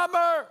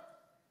overcomer.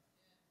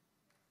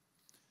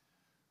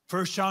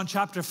 1 John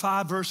chapter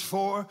 5, verse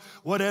 4,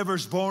 whatever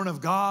is born of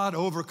God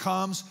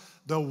overcomes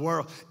the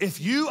world. If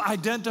you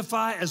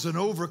identify as an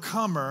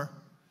overcomer,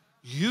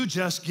 you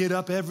just get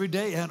up every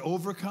day and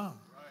overcome.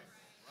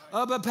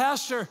 Right. But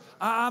Pastor,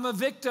 I'm a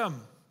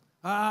victim.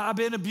 I've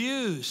been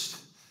abused,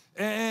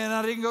 and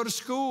I didn't go to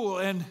school,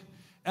 and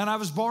I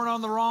was born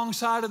on the wrong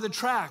side of the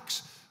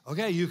tracks.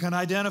 Okay, you can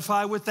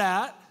identify with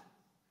that,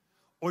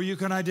 or you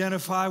can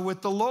identify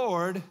with the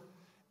Lord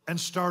and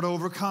start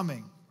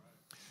overcoming.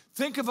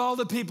 Think of all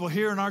the people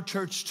here in our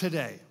church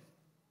today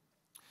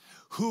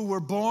who were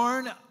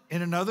born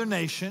in another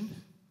nation,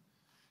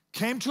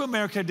 came to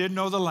America, didn't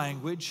know the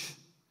language,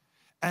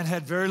 and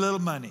had very little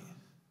money,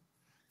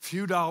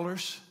 few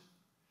dollars,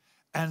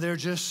 and they're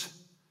just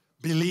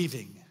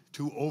believing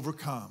to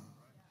overcome.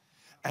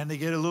 And they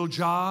get a little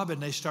job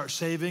and they start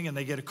saving, and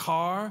they get a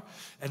car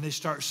and they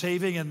start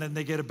saving, and then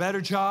they get a better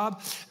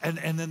job, and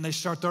then they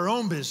start their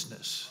own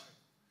business.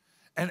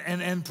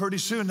 And pretty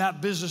soon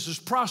that business is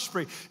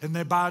prospering, and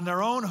they're buying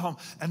their own home.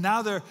 And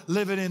now they're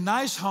living in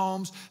nice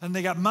homes, and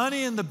they got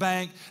money in the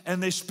bank,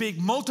 and they speak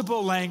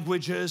multiple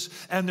languages,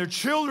 and their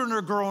children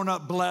are growing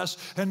up blessed,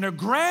 and their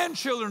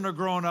grandchildren are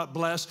growing up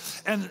blessed.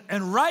 And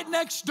right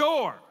next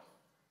door,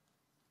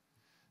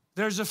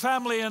 there's a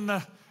family, and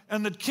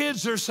the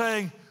kids are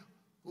saying,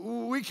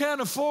 we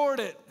can't afford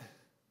it,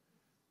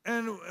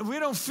 and we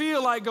don't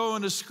feel like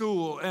going to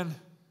school, and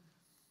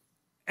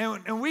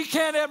we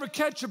can't ever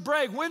catch a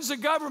break. When's the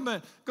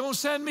government going to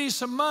send me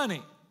some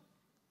money?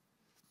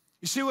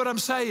 You see what I'm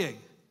saying?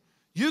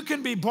 You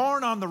can be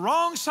born on the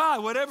wrong side,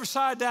 whatever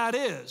side that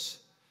is,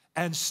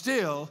 and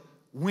still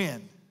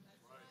win.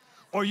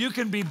 Or you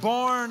can be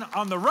born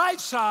on the right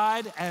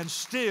side and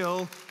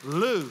still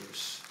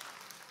lose.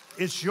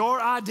 It's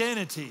your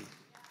identity.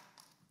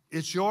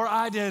 It's your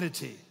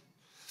identity.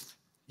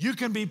 You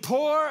can be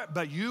poor,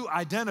 but you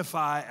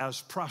identify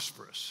as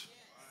prosperous.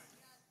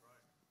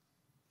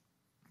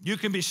 You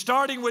can be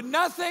starting with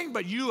nothing,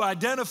 but you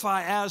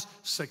identify as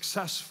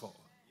successful.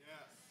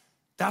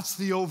 That's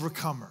the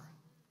overcomer.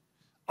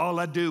 All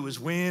I do is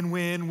win,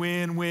 win,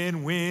 win,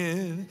 win,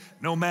 win,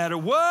 no matter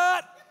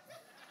what.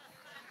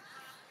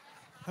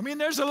 I mean,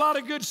 there's a lot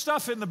of good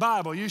stuff in the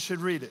Bible. You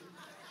should read it.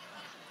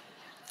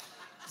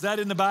 Is that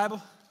in the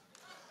Bible?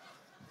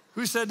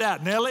 Who said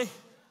that? Nellie?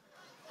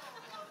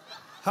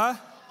 Huh?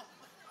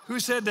 Who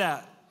said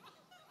that?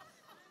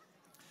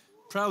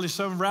 Probably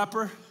some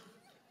rapper.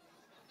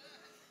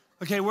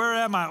 Okay, where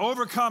am I?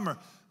 Overcomer.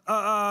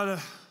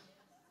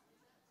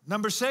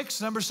 Number 6,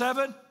 number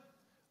 7.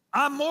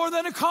 I'm more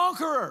than a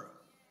conqueror.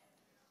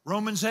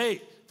 Romans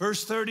 8,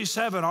 verse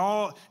 37.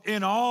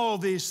 In all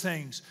these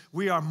things,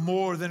 we are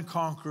more than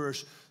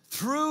conquerors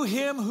through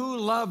him who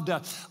loved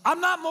us. I'm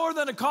not more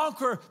than a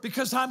conqueror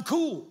because I'm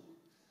cool.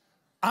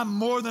 I'm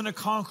more than a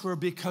conqueror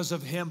because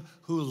of him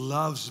who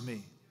loves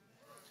me.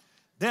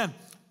 Then,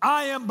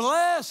 I am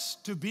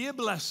blessed to be a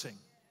blessing.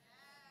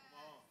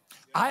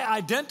 I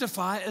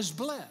identify as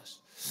blessed.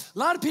 A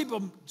lot of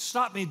people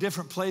stop me in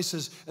different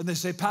places and they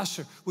say,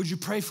 Pastor, would you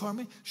pray for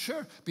me?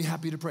 Sure, be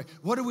happy to pray.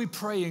 What are we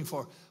praying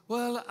for?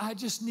 Well, I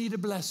just need a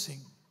blessing.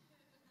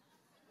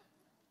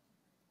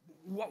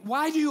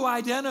 Why do you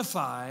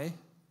identify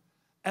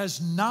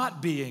as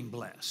not being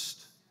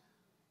blessed?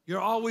 You're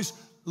always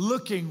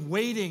looking,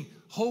 waiting,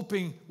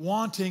 hoping,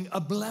 wanting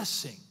a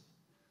blessing.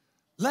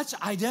 Let's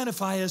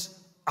identify as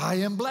I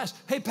am blessed.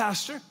 Hey,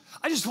 Pastor,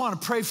 I just want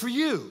to pray for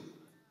you.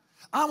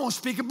 I want to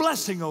speak a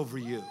blessing over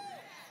you.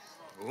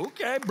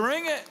 Okay,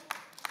 bring it.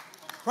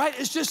 Right?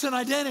 It's just an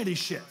identity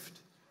shift.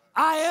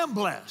 I am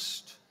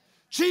blessed.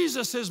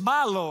 Jesus is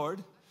my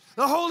Lord.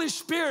 The Holy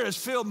Spirit has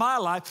filled my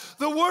life.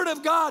 The Word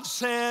of God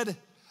said,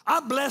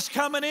 I'm blessed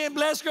coming in,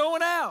 blessed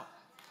going out.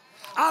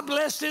 I'm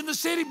blessed in the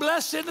city,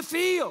 blessed in the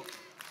field.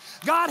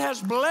 God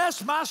has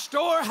blessed my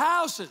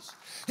storehouses.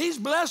 He's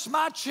blessed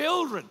my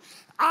children.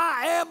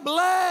 I am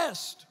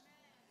blessed.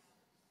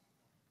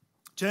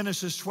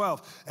 Genesis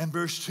 12 and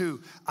verse 2,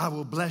 I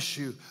will bless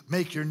you,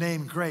 make your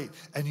name great,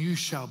 and you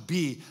shall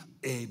be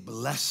a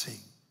blessing.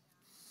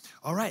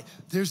 All right,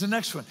 there's the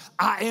next one.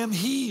 I am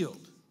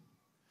healed.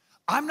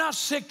 I'm not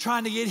sick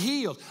trying to get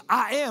healed.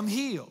 I am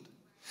healed.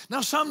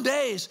 Now, some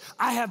days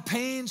I have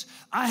pains,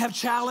 I have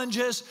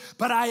challenges,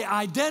 but I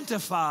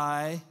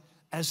identify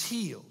as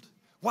healed.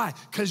 Why?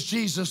 Because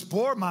Jesus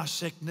bore my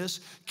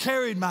sickness,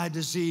 carried my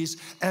disease,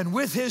 and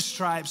with his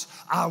stripes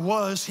I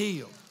was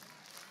healed.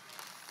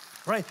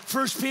 Right?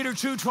 1 Peter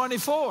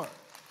 2:24.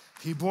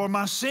 He bore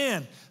my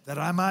sin that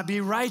I might be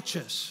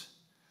righteous.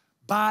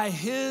 By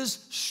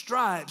his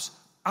stripes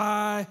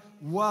I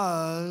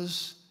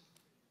was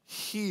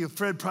healed.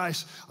 Fred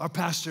Price, our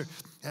pastor,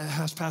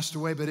 has passed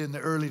away, but in the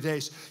early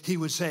days, he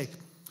would say,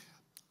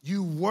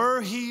 you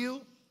were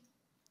healed,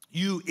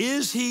 you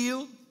is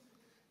healed,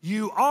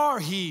 you are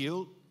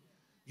healed,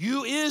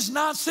 you is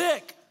not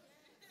sick.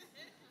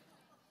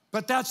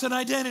 But that's an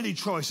identity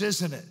choice,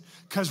 isn't it?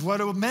 Because what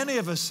do many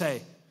of us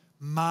say?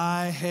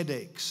 My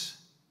headaches,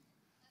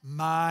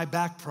 my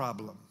back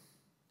problem,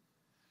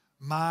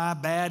 my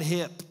bad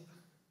hip,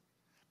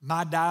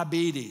 my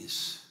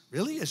diabetes.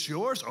 Really? It's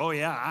yours? Oh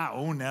yeah, I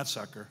own that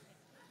sucker.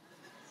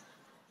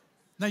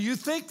 Now you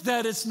think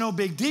that it's no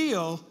big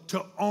deal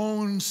to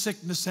own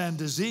sickness and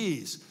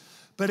disease,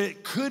 but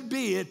it could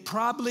be, it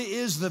probably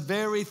is the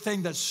very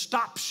thing that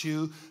stops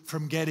you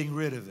from getting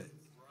rid of it.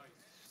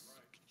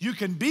 You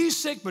can be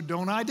sick, but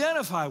don't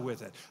identify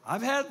with it.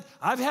 I've had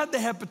the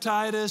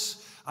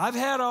hepatitis. I've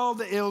had all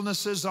the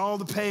illnesses, all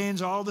the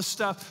pains, all the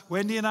stuff.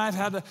 Wendy and I have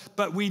had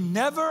but we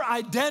never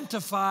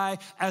identify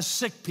as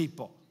sick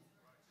people.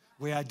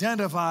 We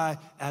identify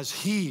as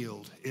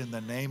healed in the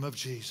name of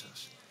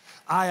Jesus.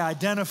 I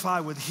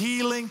identify with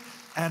healing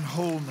and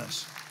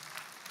wholeness.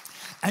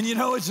 And you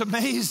know, it's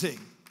amazing.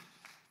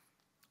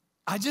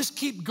 I just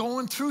keep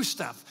going through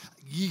stuff.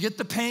 you get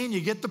the pain, you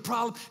get the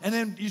problem, and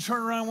then you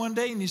turn around one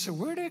day and you say,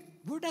 where'd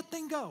that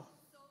thing go?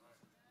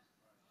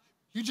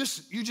 You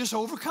just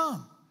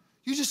overcome.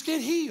 You just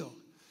get healed.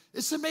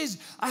 It's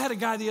amazing. I had a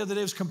guy the other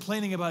day who was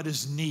complaining about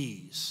his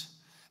knees.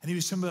 And he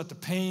was talking about the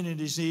pain in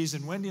his knees.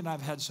 And Wendy and I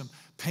have had some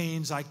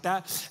pains like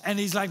that. And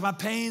he's like, my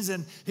pains.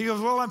 And he goes,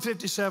 well, I'm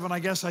 57. I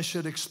guess I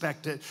should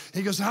expect it.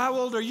 He goes, how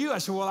old are you? I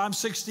said, well, I'm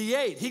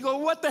 68. He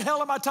goes, what the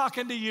hell am I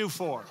talking to you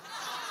for?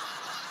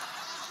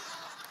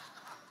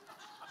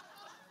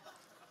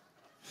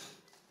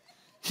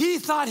 He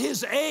thought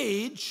his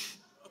age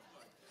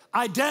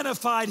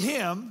identified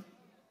him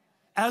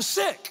as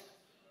sick,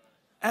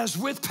 as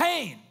with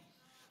pain.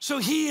 So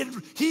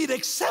he'd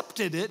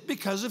accepted it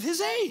because of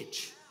his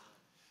age.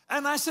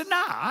 And I said,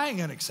 nah, I ain't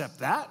gonna accept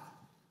that.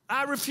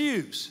 I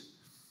refuse.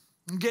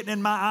 I'm getting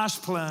in my ice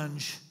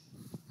plunge.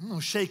 I'm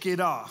gonna shake it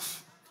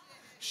off.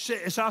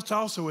 It's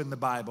also in the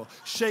Bible.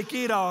 Shake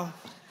it off,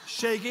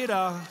 shake it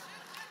off.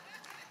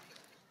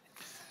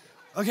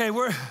 Okay,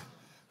 where am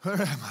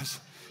I?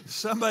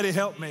 Somebody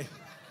help me.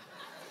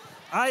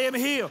 I am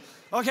healed.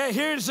 Okay,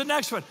 here's the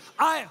next one.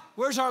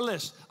 Where's our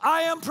list?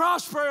 I am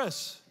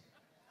prosperous.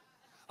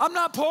 I'm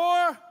not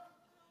poor.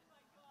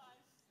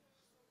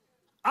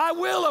 I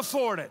will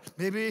afford it.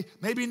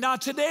 Maybe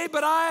not today,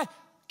 but I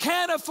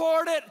can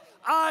afford it.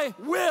 I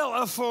will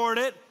afford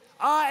it.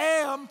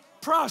 I am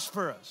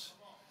prosperous.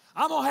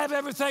 I'm going to have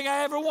everything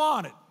I ever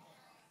wanted.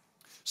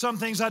 Some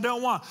things I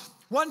don't want.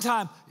 One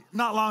time,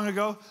 not long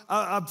ago,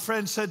 a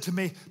friend said to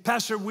me,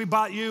 Pastor, we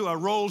bought you a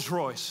Rolls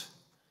Royce.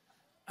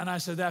 And I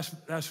said,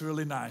 that's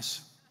really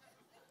nice.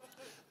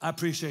 I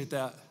appreciate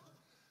that.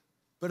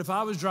 But if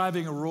I was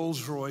driving a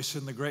Rolls Royce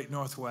in the Great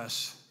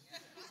Northwest,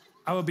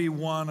 I would be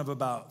one of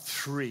about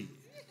 3.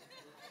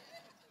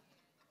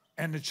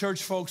 And the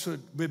church folks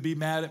would be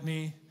mad at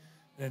me.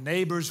 The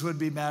neighbors would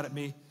be mad at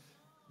me.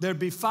 There'd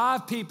be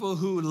 5 people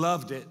who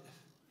loved it.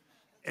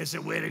 It's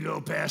a way to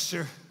go,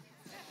 Pastor.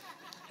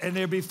 And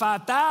there'd be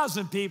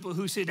 5,000 people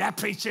who said, that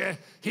preacher,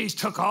 he's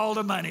took all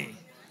the money.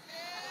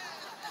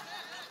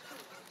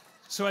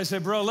 So I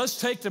said, bro, let's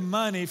take the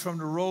money from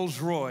the Rolls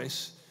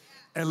Royce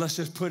and let's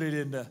just put it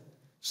into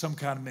some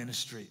kind of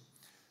ministry.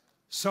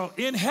 So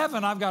in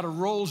heaven, I've got a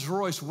Rolls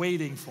Royce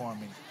waiting for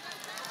me.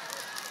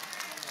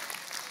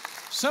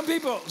 Some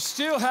people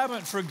still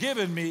haven't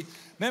forgiven me.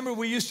 Remember,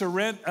 we used to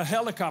rent a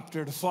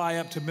helicopter to fly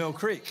up to Mill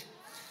Creek.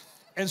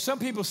 And some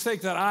people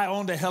think that I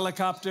owned a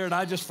helicopter and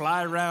I just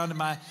fly around in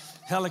my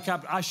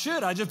helicopter. I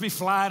should. I'd just be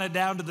flying it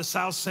down to the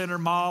South Center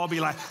Mall, be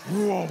like,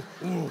 whoa,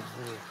 whoa,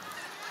 whoa.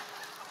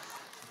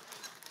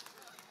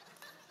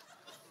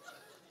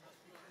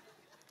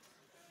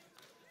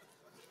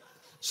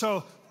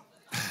 So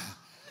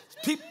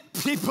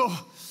people,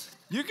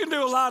 you can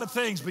do a lot of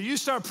things, but you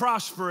start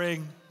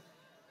prospering,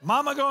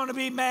 mama going to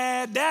be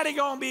mad, daddy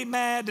going to be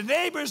mad, the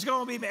neighbor's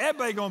going to be mad,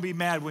 everybody going to be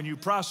mad when you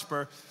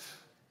prosper.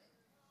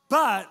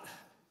 But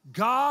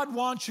God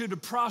wants you to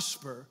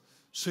prosper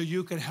so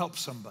you can help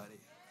somebody,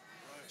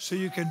 so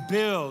you can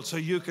build, so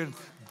you can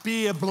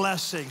be a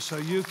blessing, so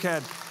you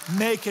can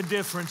make a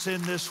difference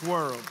in this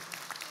world.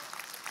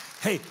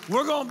 Hey,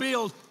 we're going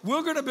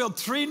to build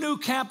 3 new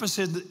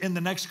campuses in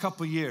the next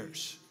couple of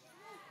years.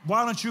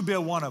 Why don't you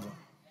build one of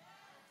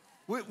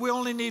them? We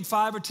only need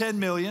 5 or 10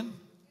 million.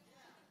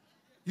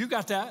 You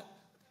got that?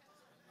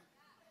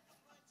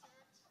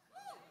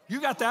 You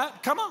got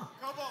that? Come on.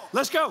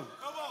 Let's go.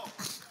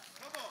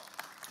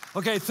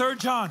 Okay, 3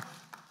 John,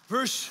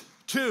 verse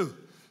 2.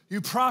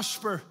 You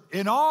prosper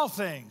in all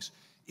things,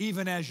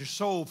 even as your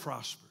soul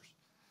prospers.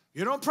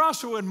 You don't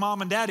prosper when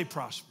mom and daddy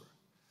prosper.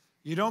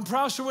 You don't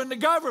prosper when the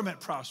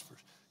government prospers.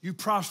 You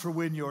prosper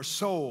when your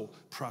soul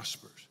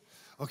prospers.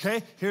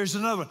 Okay, here's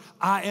another one.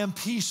 I am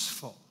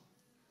peaceful.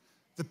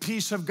 The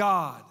peace of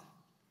God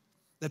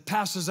that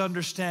passes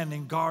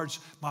understanding guards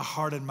my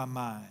heart and my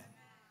mind.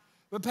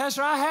 But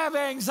Pastor, I have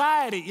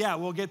anxiety. Yeah,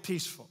 well, get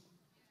peaceful.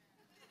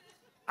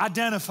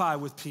 Identify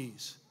with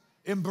peace.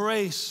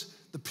 Embrace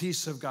the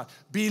peace of God.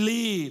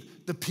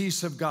 Believe the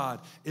peace of God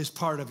is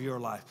part of your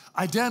life.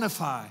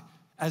 Identify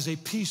as a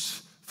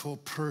peaceful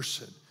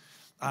person.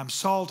 I'm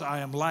salt, I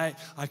am light,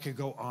 I could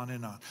go on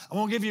and on. I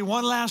want to give you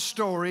one last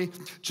story.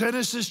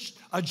 Judges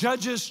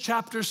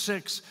chapter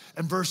 6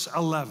 and verse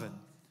 11.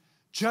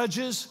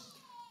 Judges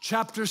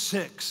chapter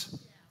 6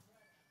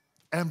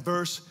 and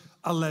verse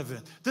 11.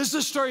 This is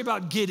a story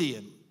about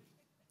Gideon.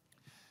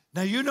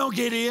 Now you know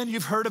Gideon,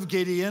 you've heard of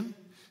Gideon.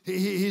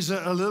 He's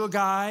a little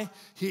guy.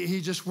 He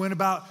just went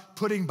about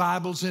putting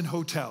Bibles in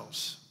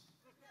hotels.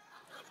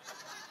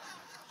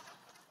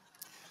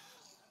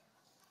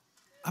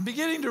 I'm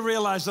beginning to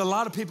realize that a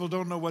lot of people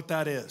don't know what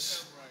that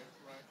is.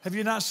 Have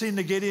you not seen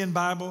the Gideon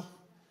Bible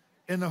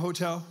in the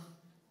hotel?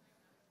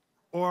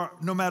 Or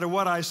no matter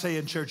what I say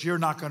in church, you're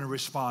not going to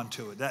respond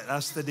to it.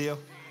 That's the deal?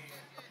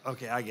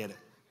 Okay, I get it.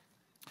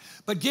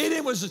 But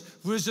Gideon was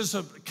just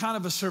a kind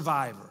of a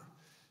survivor,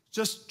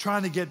 just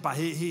trying to get by.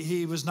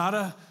 He was not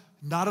a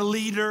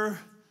leader,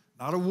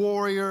 not a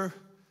warrior,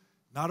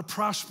 not a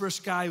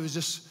prosperous guy. He was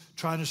just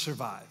trying to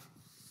survive.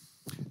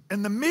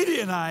 And the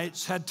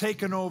Midianites had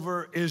taken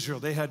over Israel.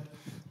 They had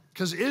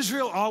Because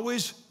Israel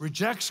always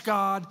rejects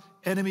God,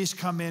 enemies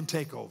come in,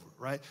 take over,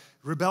 right?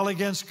 Rebel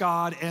against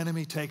God,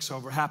 enemy takes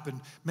over.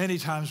 Happened many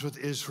times with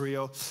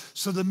Israel.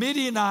 So the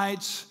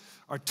Midianites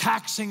are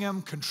taxing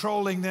them,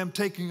 controlling them,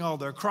 taking all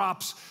their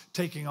crops,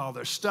 taking all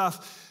their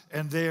stuff,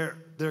 and they're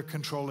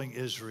controlling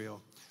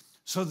Israel.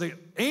 So the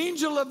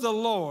angel of the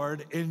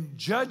Lord in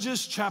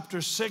Judges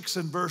chapter 6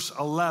 and verse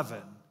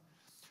 11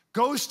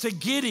 goes to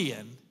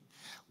Gideon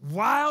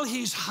while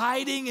he's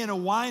hiding in a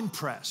wine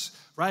press,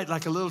 right,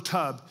 like a little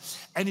tub,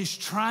 and he's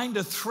trying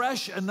to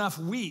thresh enough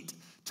wheat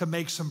to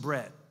make some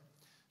bread.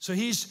 So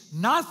he's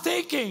not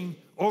thinking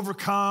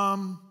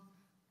overcome,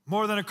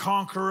 more than a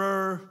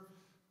conqueror,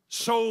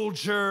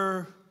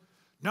 soldier.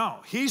 No,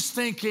 he's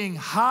thinking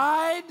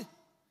hide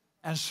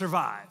and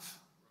survive.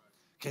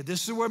 Okay,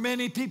 this is where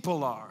many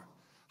people are.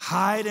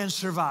 Hide and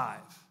survive.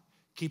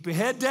 Keep your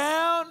head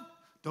down.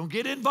 Don't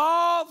get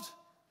involved.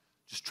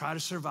 Just try to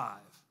survive.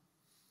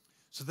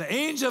 So the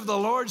angel of the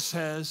Lord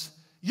says,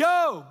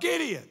 yo,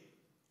 Gideon,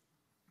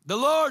 the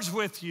Lord's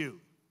with you,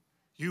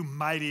 you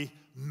mighty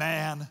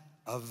man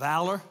of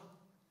valor.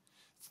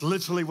 It's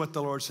literally what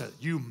the Lord said,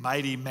 you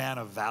mighty man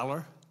of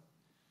valor.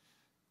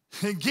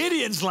 And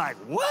Gideon's like,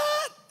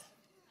 what?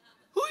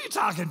 Who are you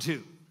talking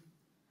to?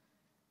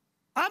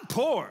 I'm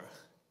poor.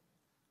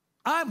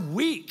 I'm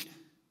weak.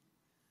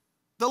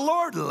 The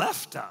Lord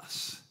left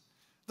us.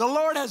 The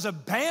Lord has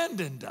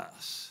abandoned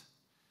us.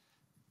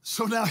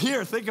 So now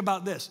here, think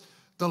about this.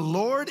 The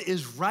Lord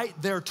is right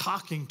there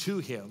talking to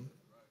him,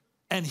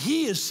 and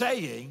he is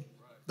saying,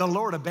 the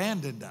Lord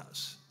abandoned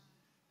us.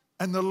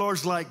 And the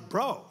Lord's like,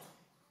 bro.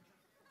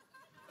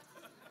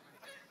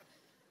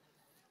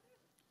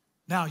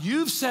 Now,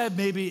 you've said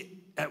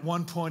maybe at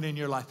one point in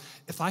your life,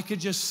 if I could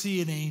just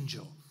see an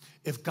angel,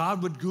 if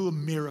God would do a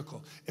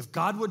miracle, if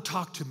God would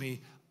talk to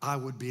me, I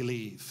would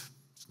believe.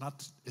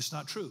 It's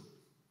not true.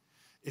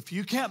 If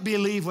you can't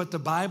believe what the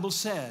Bible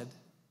said,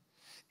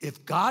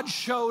 if God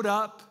showed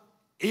up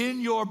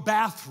in your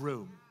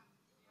bathroom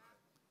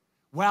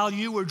while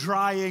you were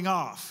drying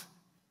off,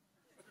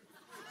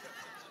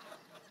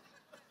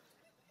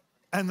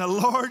 and the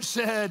Lord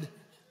said,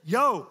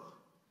 yo,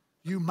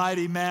 you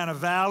mighty man of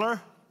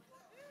valor,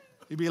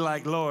 you'd be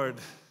like, Lord,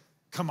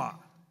 come on.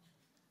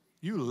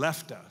 You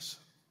left us.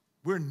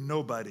 We're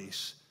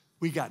nobodies.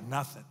 We got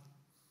nothing.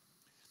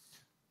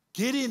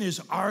 Gideon is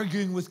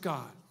arguing with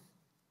God.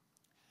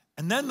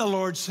 And then the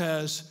Lord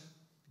says,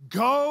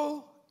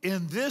 go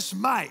in this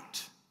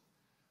might,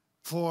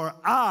 for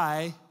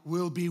I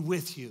will be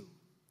with you.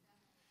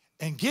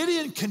 And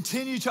Gideon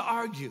continued to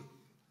argue.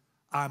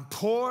 I'm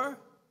poor,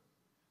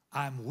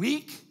 I'm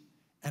weak,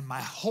 and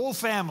my whole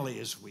family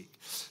is weak.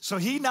 So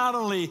he not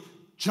only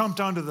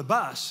jumped onto the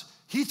bus,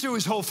 he threw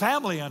his whole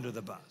family under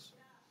the bus.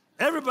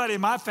 Everybody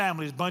in my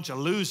family is a bunch of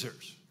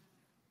losers.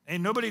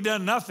 Ain't nobody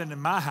done nothing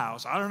in my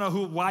house. I don't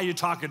know why you're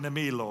talking to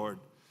me, Lord.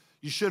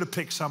 You should have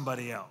picked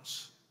somebody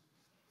else.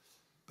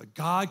 But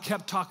God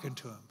kept talking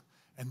to him.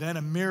 And then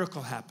a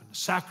miracle happened. A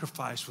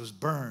sacrifice was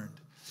burned.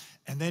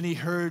 And then he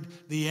heard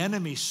the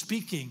enemy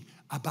speaking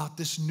about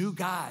this new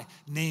guy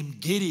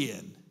named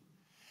Gideon.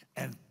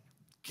 And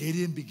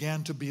Gideon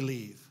began to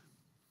believe.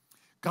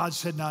 God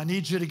said, now I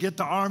need you to get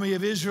the army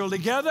of Israel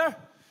together,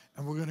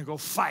 and we're going to go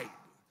fight.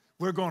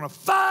 We're going to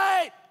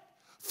fight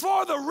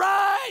for the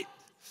right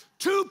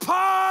to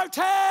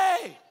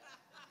party.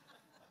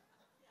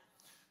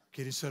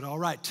 Gideon said, all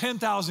right,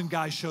 10,000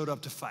 guys showed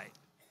up to fight.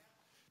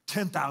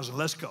 10,000,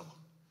 let's go.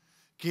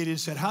 Gideon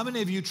said, how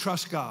many of you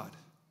trust God?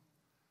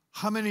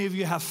 How many of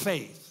you have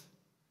faith?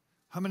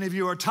 How many of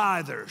you are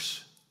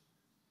tithers?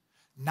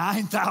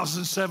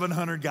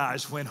 9,700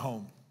 guys went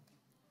home.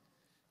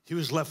 He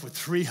was left with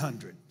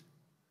 300.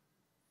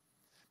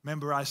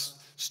 Remember, I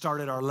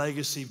started our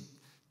legacy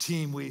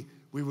team. We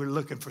were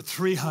looking for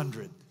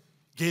 300,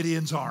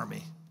 Gideon's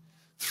army.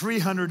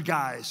 300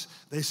 guys.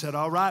 They said,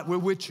 all right, we're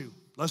with you.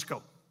 Let's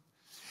go.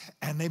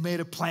 And they made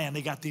a plan.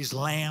 They got these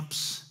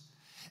lamps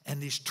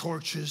and these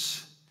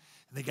torches,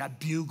 and they got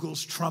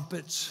bugles,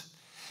 trumpets,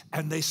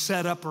 and they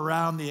set up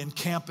around the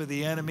encamp of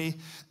the enemy,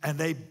 and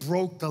they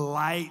broke the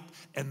light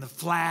and the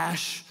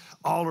flash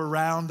all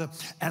around them,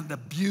 and the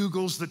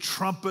bugles, the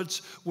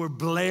trumpets were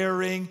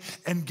blaring,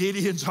 and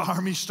Gideon's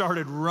army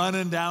started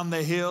running down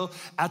the hill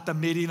at the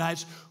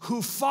Midianites,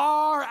 who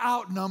far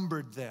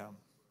outnumbered them.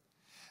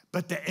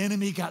 But the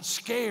enemy got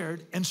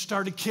scared and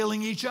started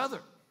killing each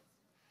other.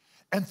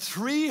 And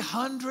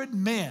 300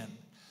 men,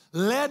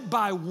 led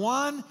by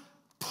one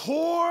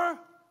poor,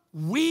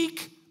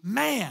 weak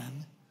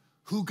man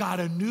who got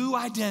a new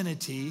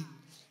identity,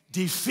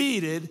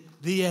 defeated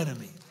the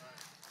enemy.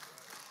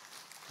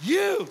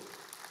 You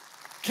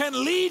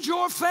can lead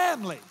your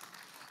family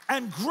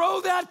and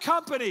grow that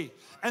company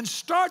and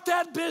start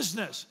that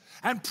business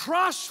and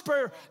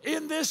prosper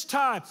in this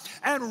time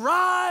and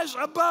rise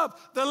above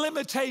the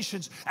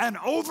limitations and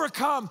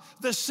overcome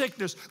the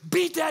sickness.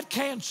 Beat that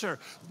cancer,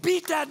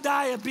 beat that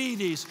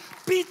diabetes,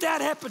 beat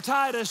that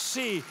hepatitis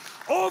C,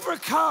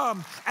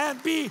 overcome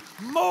and be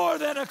more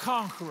than a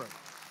conqueror.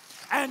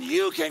 and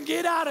you can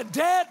get out of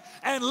debt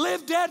and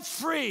live debt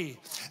free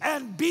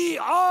and be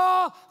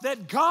all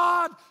that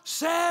God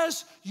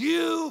says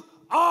you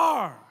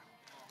are.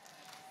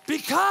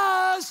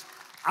 Because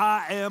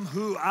I am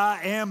who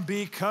I am,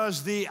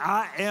 because the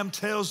I am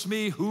tells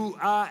me who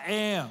I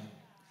am.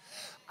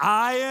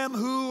 I am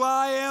who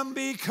I am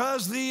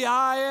because the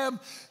I am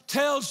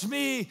tells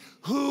me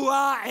who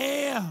I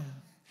am.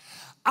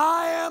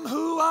 I am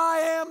who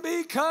I am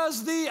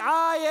because the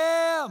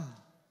I am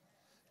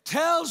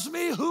tells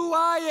me who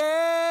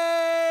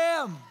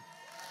I am.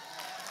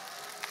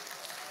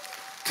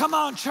 Come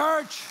on,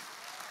 church.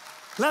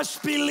 Let's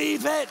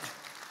believe it.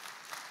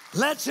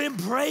 Let's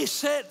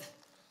embrace it.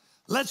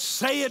 Let's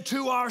say it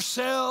to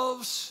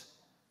ourselves.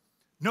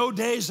 No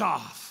days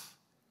off.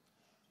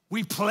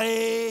 We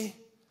play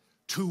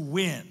to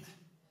win.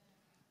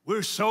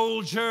 We're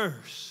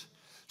soldiers.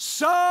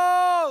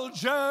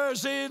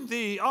 Soldiers in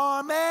the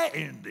army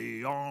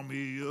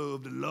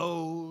of the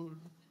Lord.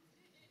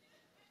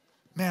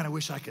 Man, I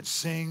wish I could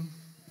sing.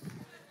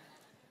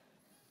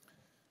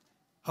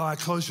 All right,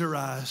 close your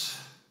eyes.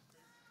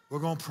 We're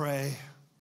going to pray.